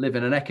can live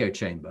in an echo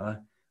chamber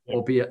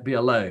or be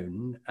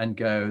alone and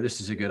go, this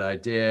is a good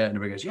idea. And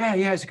everybody goes, yeah,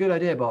 it's a good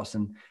idea, boss.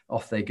 And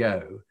off they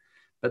go.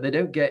 But they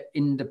don't get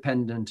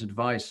independent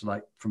advice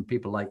like from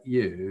people like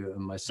you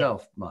and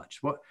myself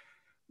much.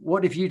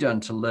 What have you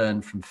done to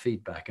learn from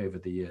feedback over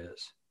the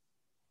years?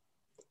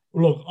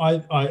 Look,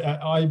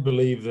 I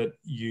believe that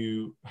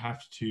you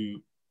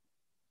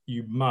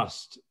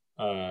must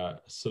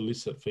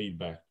solicit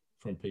feedback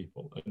from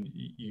people, and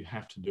you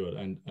have to do it.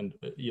 And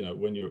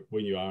when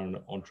you are an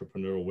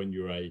entrepreneur, or when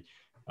you're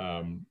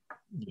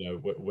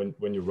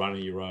when you're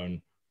running your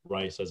own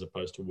race as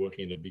opposed to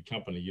working in a big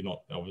company, you're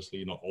not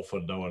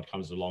offered. No one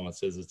comes along and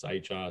says it's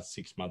HR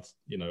 6 months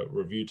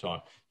review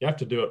time. You have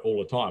to do it all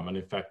the time, and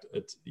in fact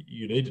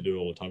you need to do it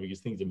all the time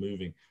because things are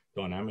moving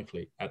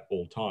dynamically at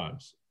all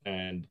times.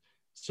 And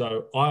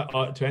so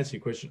I to answer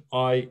your question,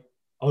 I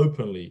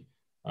openly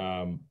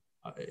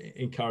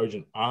encourage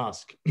and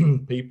ask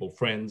people,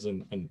 friends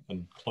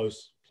and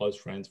close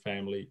friends,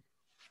 family,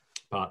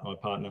 my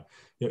partner,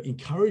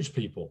 encourage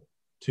people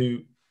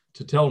to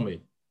tell me.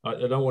 I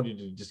don't want you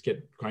to just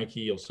get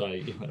cranky or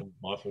say,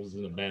 Michael's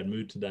in a bad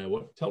mood today.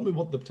 Tell me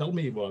what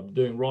I'm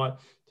doing right.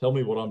 Tell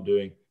me what I'm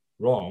doing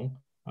wrong.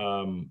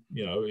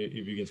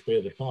 If you can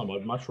spare the time,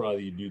 I'd much rather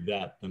you do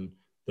that than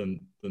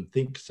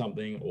think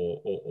something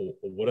or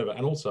whatever.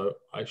 And also,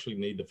 I actually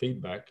need the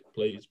feedback,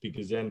 please,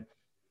 because then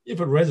if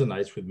it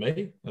resonates with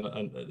me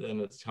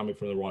and it's coming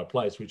from the right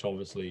place, which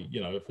obviously,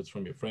 if it's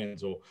from your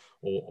friends or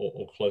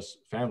close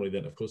family,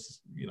 then of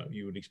course,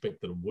 you would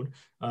expect that it would,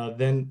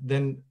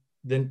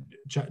 then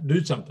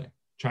do something,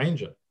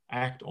 change it,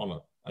 act on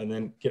it, and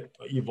then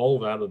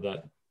evolve out of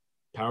that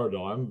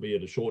paradigm, be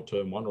it a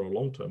short-term one or a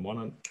long-term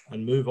one,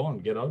 and move on,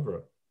 get over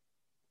it,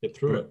 get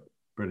through it.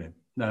 Brilliant.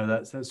 No,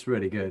 that's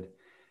really good.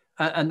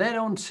 And then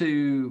on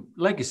to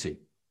legacy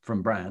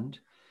from brand,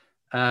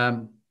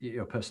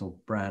 your personal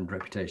brand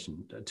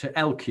reputation, to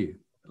LQ,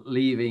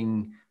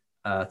 leaving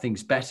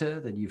things better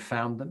than you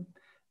found them.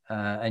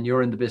 And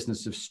you're in the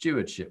business of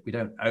stewardship. We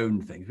don't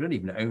own things. We don't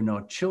even own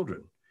our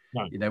children.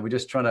 No. We're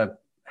just trying to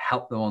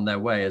help them on their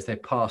way as they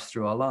pass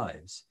through our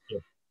lives.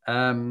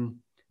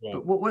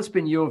 But what's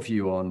been your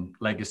view on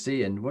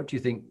legacy, and what do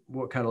you think,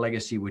 what kind of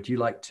legacy would you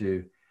like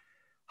to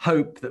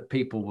hope that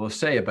people will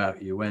say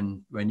about you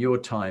when your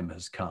time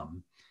has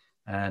come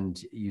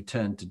and you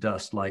turn to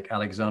dust, like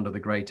Alexander the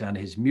Great and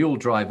his mule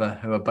driver,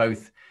 who are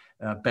both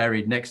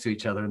buried next to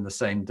each other in the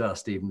same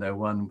dust, even though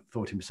one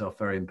thought himself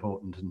very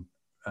important and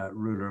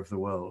ruler of the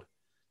world?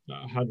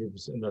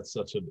 100%. That's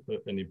such an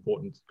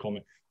important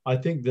comment. I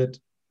think that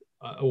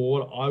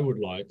what I would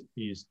like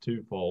is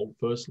twofold.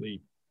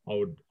 Firstly,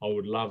 I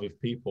would love if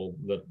people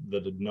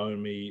that had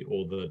known me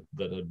or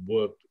that had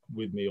worked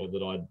with me or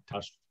that I'd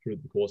touched through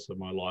the course of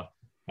my life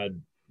had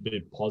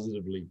been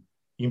positively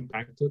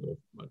impacted or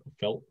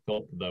felt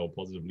that they were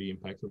positively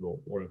impacted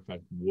or in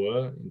fact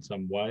were in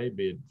some way,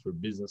 be it through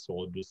business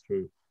or just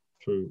through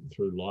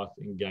life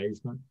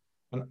engagement.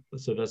 And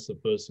so that's the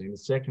first thing. The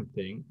second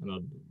thing, and I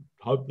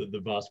hope that the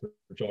vast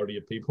majority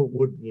of people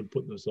would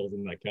put themselves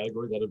in that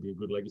category, that would be a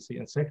good legacy.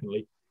 And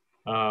secondly,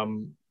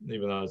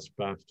 even though it's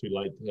perhaps too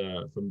late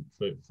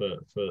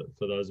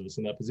for those of us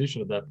in that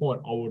position at that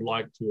point, I would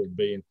like to have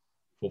been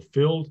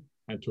fulfilled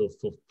and to have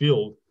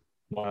fulfilled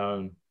my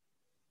own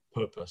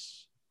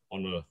purpose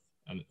on earth.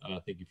 And I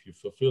think if you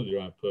fulfill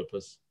your own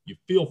purpose, you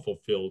feel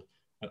fulfilled,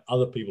 and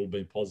other people have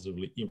been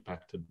positively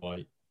impacted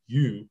by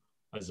you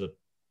as a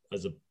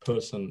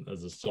person,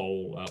 as a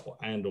soul,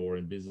 and or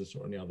in business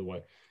or any other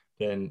way,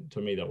 then to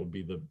me that would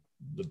be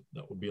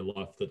that would be a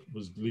life that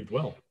was lived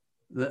well.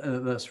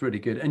 That's really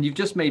good. And you've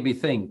just made me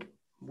think,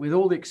 with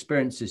all the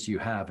experiences you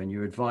have, and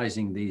you're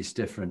advising these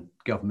different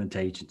government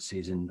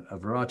agencies in a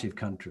variety of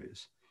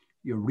countries,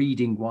 you're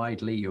reading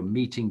widely, you're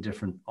meeting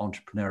different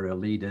entrepreneurial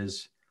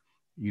leaders,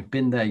 you've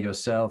been there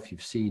yourself,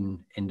 you've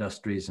seen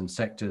industries and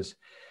sectors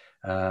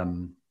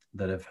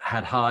that have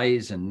had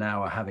highs and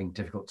now are having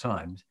difficult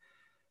times.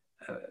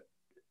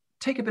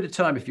 Take a bit of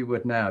time, if you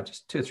would now,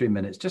 just 2 or 3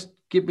 minutes, just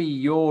give me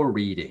your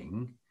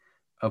reading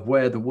of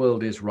where the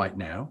world is right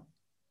now.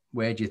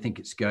 Where do you think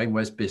it's going?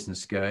 Where's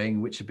business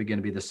going? Which are going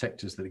to be the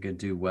sectors that are going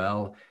to do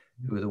well?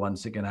 Who are the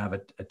ones that are going to have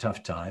a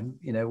tough time?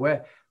 You know,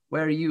 where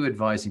are you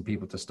advising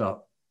people to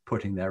start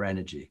putting their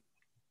energy?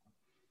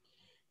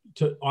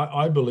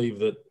 I believe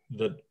that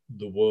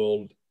the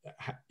world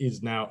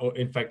is now,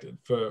 in fact,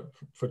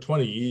 for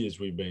 20 years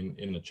we've been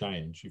in a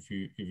change. If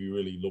you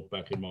really look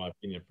back, in my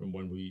opinion, from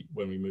when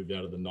we moved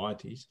out of the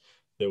 90s,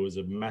 there was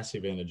a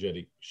massive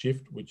energetic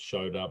shift which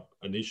showed up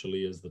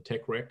initially as the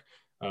tech wreck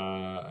in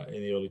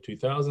the early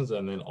 2000s,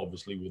 and then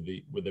obviously with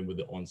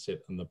the onset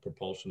and the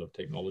propulsion of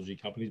technology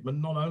companies. But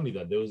not only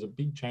that, there was a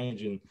big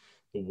change in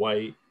the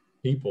way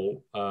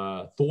people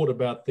thought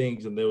about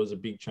things, and there was a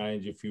big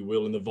change, if you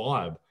will, in the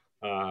vibe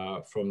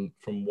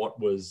from what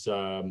was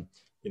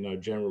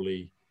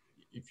generally,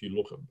 if you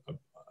look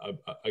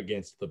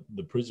against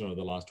the prism of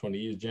the last 20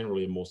 years,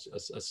 generally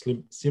a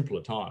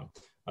simpler time,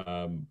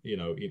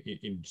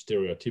 in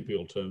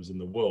stereotypical terms in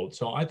the world.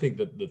 So I think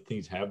that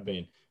things have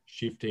been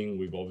shifting.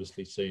 We've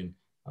obviously seen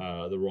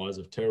the rise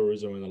of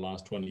terrorism in the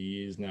last 20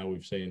 years. Now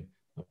we've seen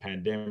a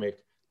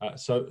pandemic.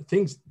 So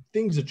things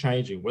are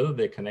changing. Whether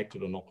they're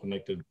connected or not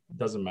connected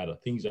doesn't matter.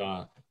 Things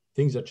are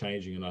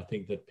changing, and I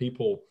think that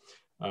people,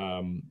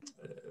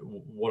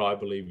 what I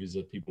believe is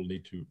that people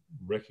need to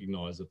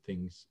recognize that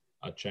things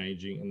are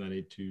changing, and they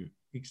need to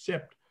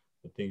accept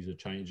that things are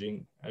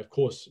changing. Of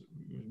course,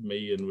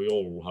 me and we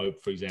all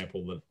hope, for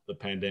example, that the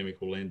pandemic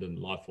will end and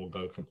life will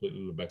go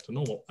completely back to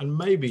normal. And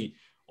maybe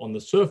on the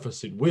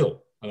surface it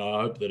will, and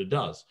I hope that it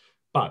does.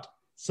 But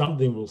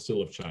something will still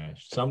have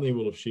changed. Something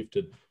will have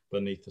shifted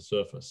beneath the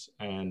surface,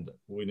 and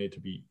we need to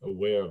be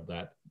aware of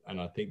that.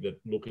 And I think that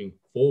looking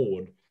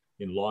forward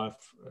in life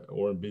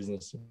or in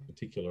business in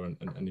particular, and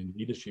in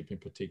leadership in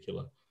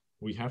particular,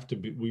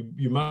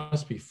 you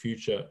must be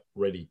future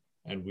ready.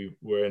 And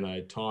we're in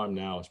a time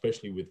now,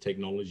 especially with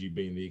technology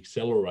being the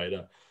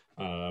accelerator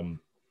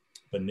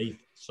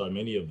beneath so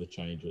many of the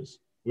changes.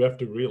 We have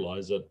to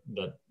realize that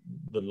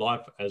the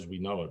life as we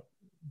know it,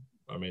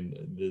 I mean,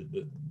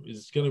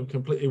 it's going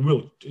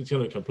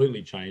to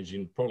completely change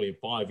in probably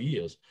 5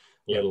 years,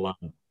 let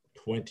alone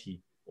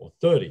 20 or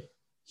 30.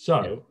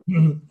 So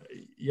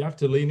you have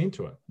to lean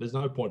into it. There's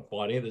no point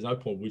fighting it. There's no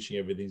point wishing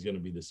everything's going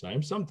to be the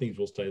same. Some things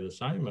will stay the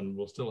same, and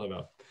we'll still have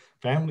our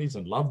families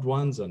and loved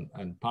ones and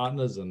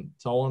partners and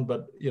so on.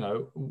 But,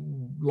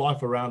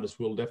 life around us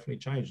will definitely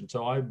change. And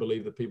so I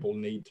believe that people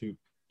need to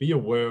be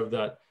aware of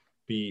that,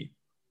 be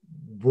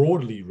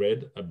broadly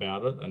read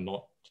about it, and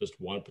not just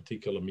one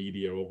particular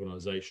media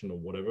organization or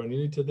whatever. And you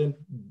need to then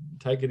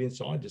take it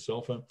inside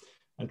yourself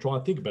and try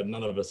and think about it.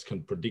 None of us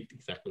can predict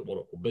exactly what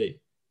it will be,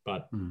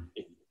 but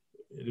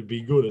it'd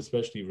be good,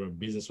 especially from a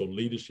business or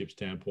leadership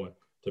standpoint,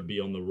 to be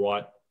on the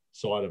right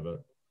side of it.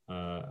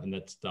 And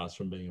that starts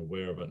from being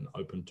aware of it and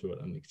open to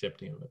it and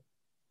accepting of it.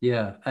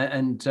 Yeah.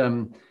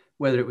 And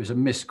whether it was a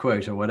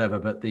misquote or whatever,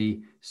 but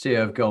the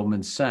CEO of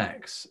Goldman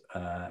Sachs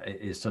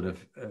is sort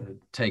of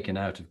taken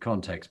out of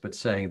context, but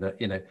saying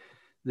that,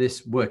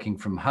 this working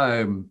from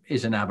home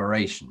is an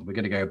aberration. We're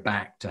going to go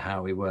back to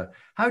how we were.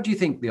 How do you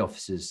think the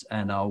offices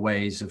and our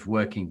ways of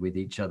working with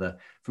each other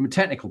from a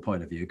technical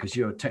point of view, because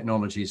your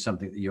technology is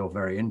something that you're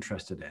very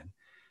interested in,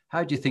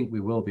 how do you think we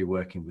will be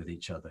working with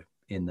each other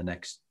in the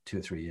next 2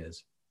 or 3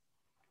 years?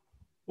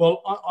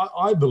 Well,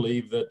 I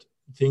believe that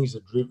things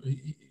are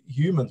driven,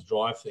 humans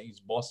drive things.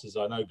 Bosses,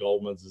 I know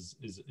Goldman's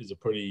is a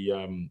pretty,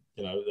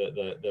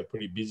 they're a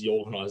pretty busy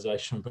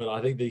organization, but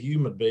I think the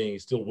human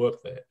beings still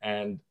work there,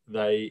 and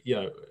they,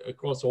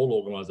 across all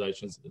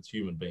organizations, it's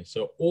human beings.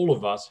 So all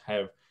of us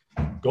have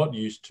got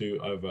used to,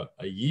 over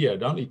a year,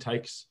 it only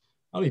takes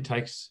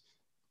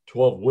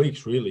 12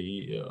 weeks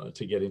really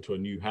to get into a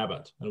new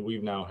habit. And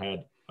we've now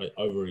had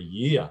over a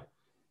year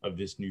of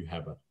this new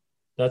habit.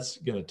 that's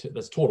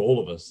taught all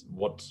of us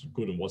what's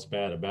good and what's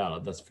bad about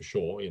it. That's for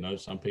sure. You know,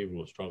 some people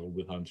have struggled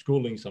with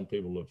homeschooling. Some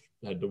people have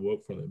had to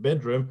work from their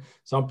bedroom.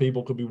 Some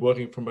people could be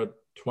working from a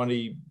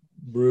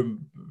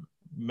 20-room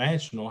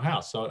mansion or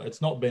house. So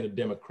it's not been a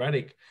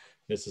democratic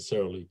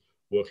necessarily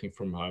working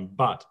from home,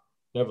 but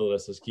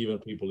nevertheless, it's given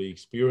people the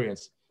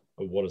experience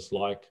of what it's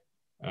like,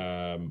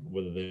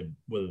 whether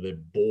they're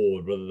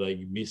bored, whether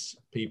they miss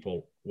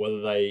people,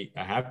 whether they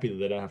are happy that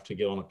they don't have to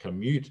get on a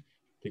commute.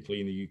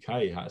 Particularly in the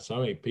UK, so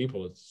many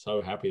people are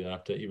so happy they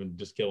have to even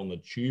just get on the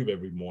tube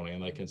every morning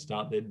and they can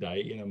start their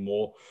day in a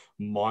more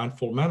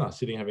mindful manner,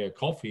 sitting having a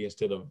coffee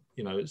instead of,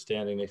 you know,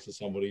 standing next to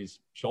somebody's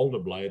shoulder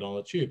blade on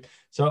a tube.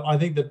 So I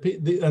think that,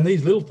 and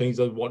these little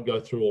things are what go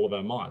through all of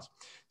our minds.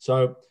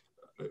 So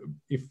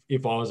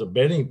if I was a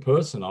betting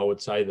person, I would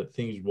say that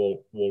things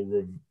will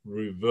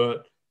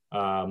revert,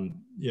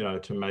 you know,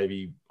 to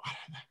maybe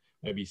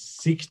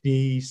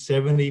 60,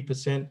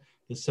 70%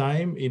 the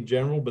same in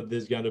general, but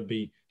there's going to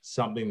be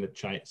something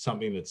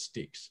that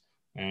sticks.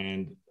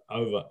 And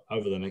over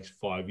the next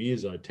 5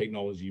 years, though,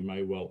 technology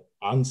may well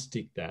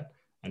unstick that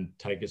and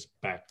take us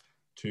back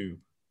to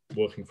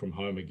working from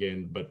home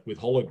again, but with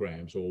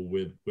holograms or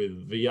with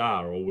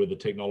VR or with the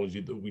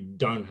technology that we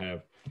don't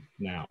have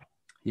now.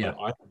 Yeah,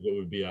 I think it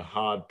would be a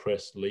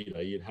hard-pressed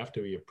leader. You'd have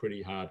to be a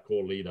pretty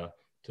hardcore leader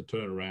to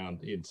turn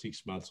around in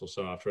 6 months or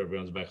so after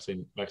everyone's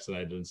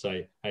vaccinated and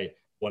say, hey,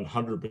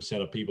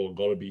 100% of people have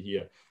got to be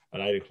here at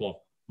 8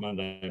 o'clock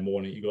Monday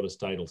morning. You got to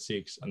stay till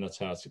 6, and that's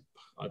how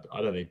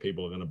I don't think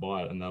people are going to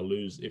buy it, and they'll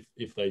lose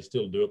if they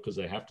still do it because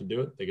they have to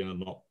do it. They're going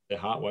to not. Their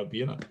heart won't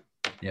be in it.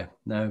 Yeah,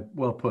 no,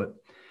 well put.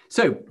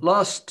 So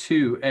last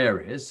two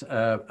areas,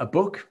 a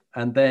book,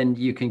 and then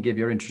you can give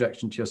your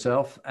introduction to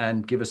yourself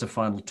and give us a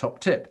final top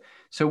tip.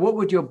 So what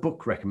would your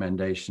book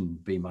recommendation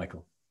be,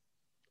 Michael?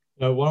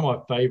 One of my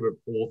favorite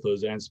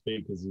authors and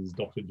speakers is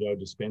Dr. Joe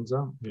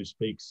Dispenza, who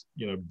speaks,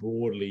 you know,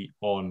 broadly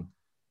on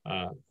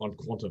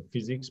quantum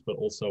physics, but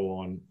also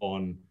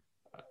on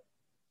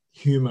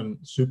human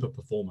super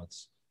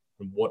performance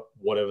and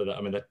whatever that.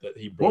 I mean, that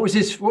he brought.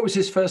 What was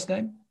his first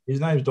name? His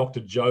name is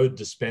Dr. Joe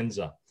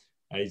Dispenza.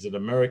 He's an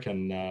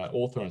American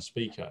author and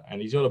speaker,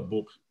 and he's got a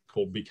book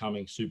called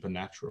Becoming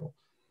Supernatural.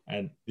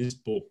 And this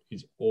book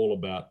is all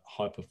about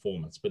high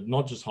performance, but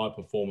not just high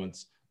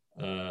performance,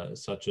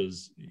 such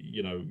as,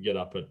 you know, get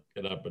up at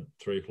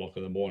 3 o'clock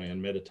in the morning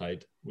and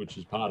meditate, which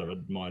is part of it,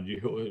 mind you.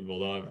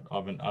 Although I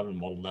haven't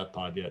modeled that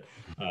part yet.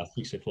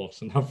 6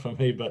 o'clock's enough for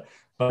me,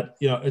 but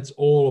you know, it's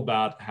all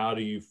about how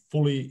do you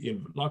fully,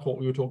 like what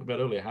we were talking about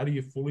earlier, how do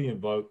you fully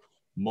invoke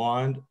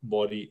mind,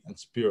 body, and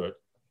spirit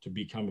to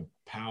become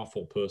a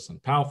powerful person,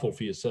 powerful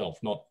for yourself,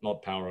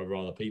 not power over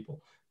other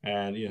people.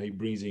 And, you know, he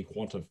brings in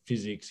quantum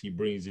physics, he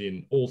brings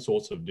in all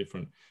sorts of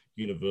different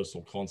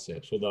universal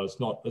concepts, although it's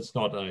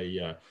not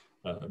a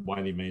by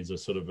any means a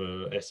sort of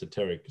a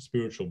esoteric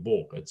spiritual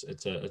book.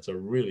 It's a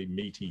really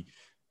meaty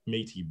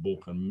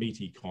book and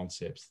meaty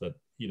concepts that,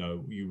 you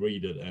know, you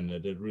read it and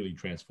it really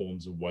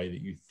transforms the way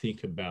that you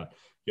think about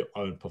your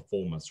own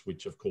performance,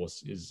 which of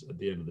course is at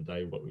the end of the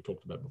day what we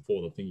talked about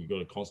before, the thing you've got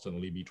to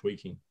constantly be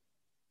tweaking.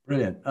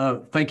 Brilliant.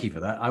 Thank you for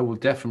that. I will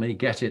definitely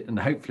get it, and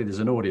hopefully there's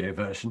an audio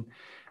version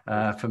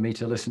for me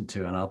to listen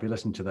to, and I'll be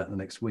listening to that in the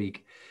next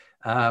week.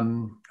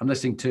 I'm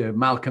listening to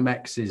Malcolm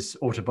X's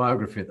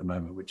autobiography at the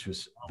moment, which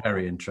was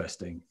very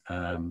interesting.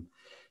 I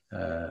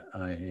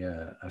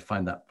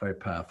find that very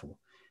powerful.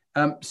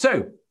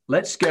 So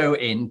let's go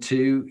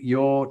into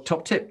your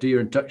top tip. Do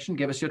your introduction.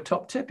 Give us your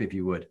top tip, if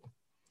you would.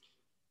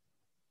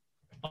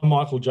 I'm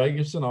Michael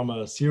Jacobson. I'm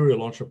a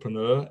serial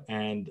entrepreneur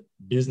and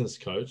business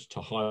coach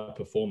to high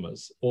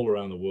performers all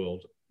around the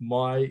world.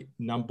 My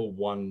number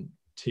one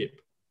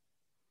tip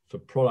for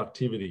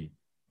productivity,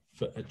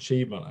 for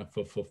achievement, and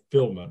for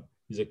fulfillment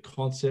is a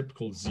concept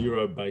called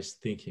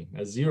zero-based thinking.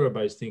 Now,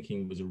 zero-based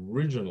thinking was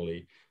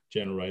originally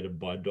generated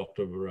by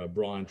Dr.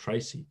 Brian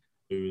Tracy,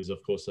 who is,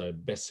 of course, a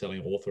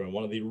best-selling author and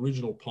one of the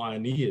original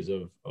pioneers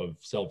of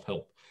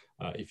self-help,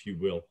 if you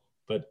will.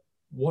 But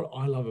what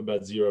I love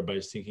about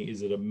zero-based thinking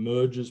is that it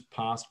merges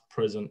past,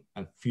 present,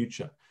 and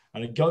future.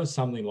 And it goes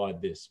something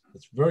like this.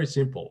 It's very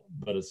simple,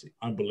 but it's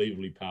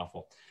unbelievably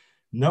powerful.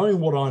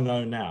 Knowing what I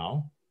know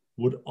now,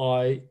 would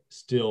I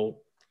still,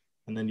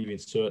 and then you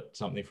insert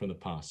something from the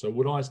past. So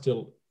would I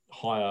still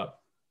hire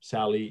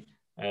Sally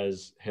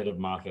as head of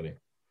marketing?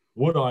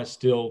 Would I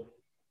still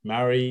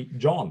marry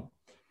John?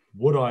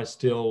 Would I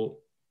still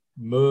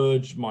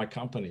merge my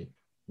company?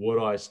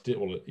 Would I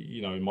still,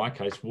 you know, in my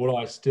case, would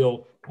I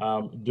still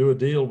do a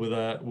deal with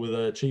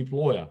a cheap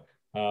lawyer?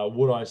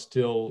 Would I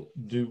still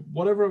do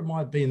whatever it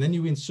might be? And then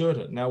you insert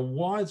it. Now,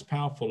 why it's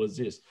powerful is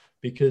this,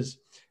 because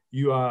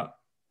you're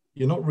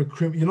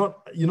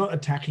not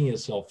attacking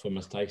yourself for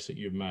mistakes that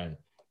you've made.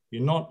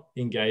 You're not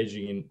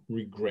engaging in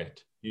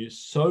regret. You're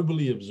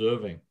soberly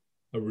observing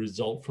a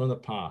result from the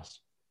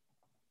past,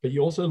 but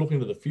you're also looking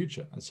to the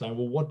future and saying,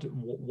 well,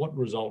 what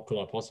result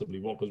could I possibly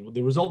want? Because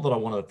the result that I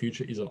want in the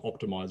future is an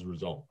optimized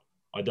result.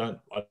 I don't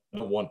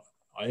want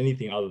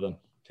anything other than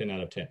 10 out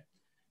of 10.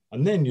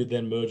 And then you're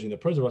then merging the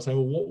present by saying,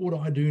 well, what would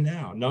I do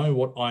now? Knowing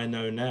what I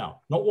know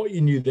now, not what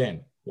you knew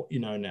then, what you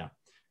know now.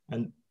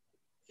 And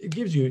it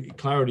gives you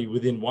clarity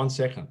within 1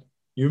 second.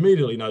 You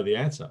immediately know the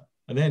answer.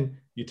 And then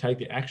you take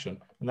the action,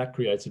 and that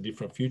creates a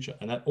different future.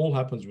 And that all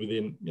happens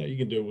within, you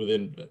can do it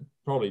within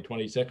probably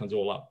 20 seconds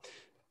all up.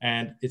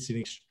 And it's an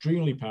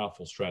extremely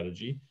powerful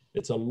strategy.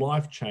 It's a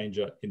life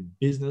changer in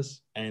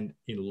business and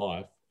in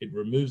life. It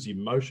removes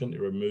emotion,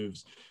 it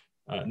removes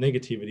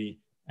negativity,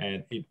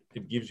 and it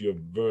gives you a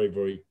very,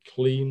 very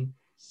clean,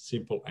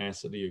 simple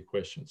answer to your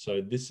question.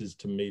 So this is,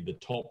 to me, the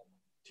top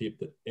tip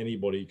that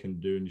anybody can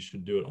do, and you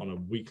should do it on a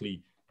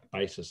weekly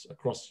basis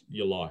across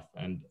your life.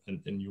 And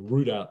you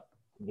root out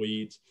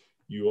weeds.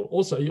 You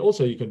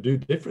can do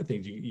different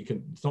things. You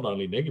can, it's not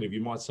only negative.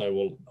 You might say,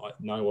 well, I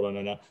know what I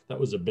know now. That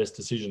was the best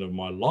decision of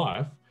my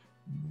life,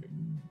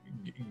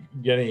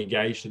 getting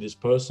engaged to this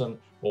person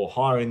or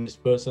hiring this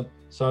person.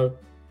 So,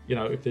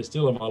 if they're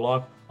still in my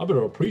life, I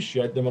better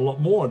appreciate them a lot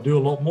more and do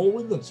a lot more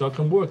with them. So I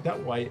can work that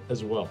way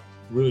as well.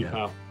 Really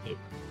powerful tip.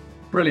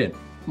 Brilliant.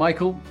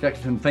 Michael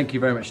Jackson, thank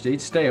you very much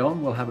indeed. Stay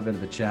on, we'll have a bit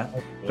of a chat.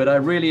 Okay. But I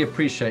really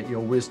appreciate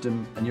your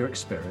wisdom and your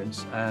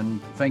experience, and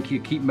thank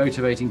you. Keep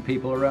motivating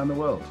people around the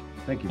world.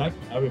 Thank you. Thanks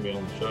for having me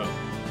on the show.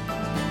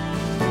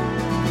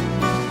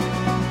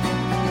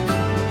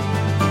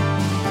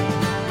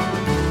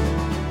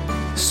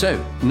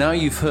 So now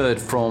you've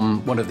heard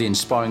from one of the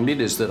inspiring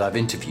leaders that I've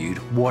interviewed.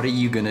 What are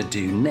you going to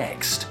do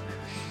next?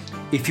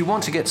 If you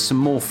want to get some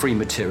more free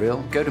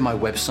material, go to my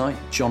website,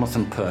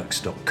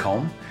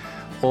 jonathanperks.com,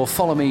 or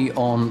follow me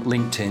on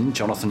LinkedIn,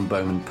 Jonathan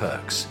Bowman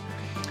Perks.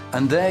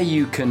 And there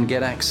you can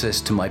get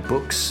access to my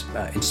books,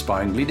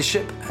 Inspiring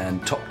Leadership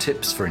and Top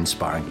Tips for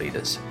Inspiring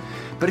Leaders.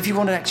 But if you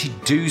want to actually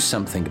do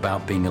something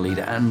about being a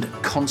leader and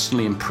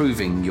constantly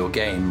improving your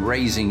game,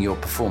 raising your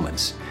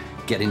performance,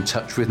 get in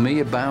touch with me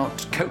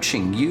about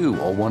coaching you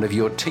or one of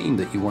your team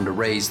that you want to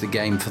raise the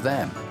game for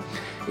them.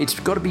 It's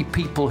got to be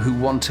people who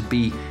want to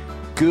be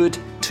good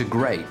to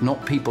great,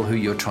 not people who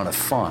you're trying to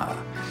fire.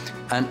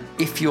 And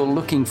if you're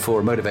looking for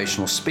a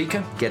motivational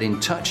speaker, get in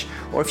touch.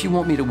 Or if you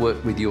want me to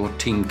work with your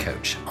team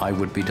coach, I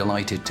would be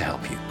delighted to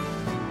help you.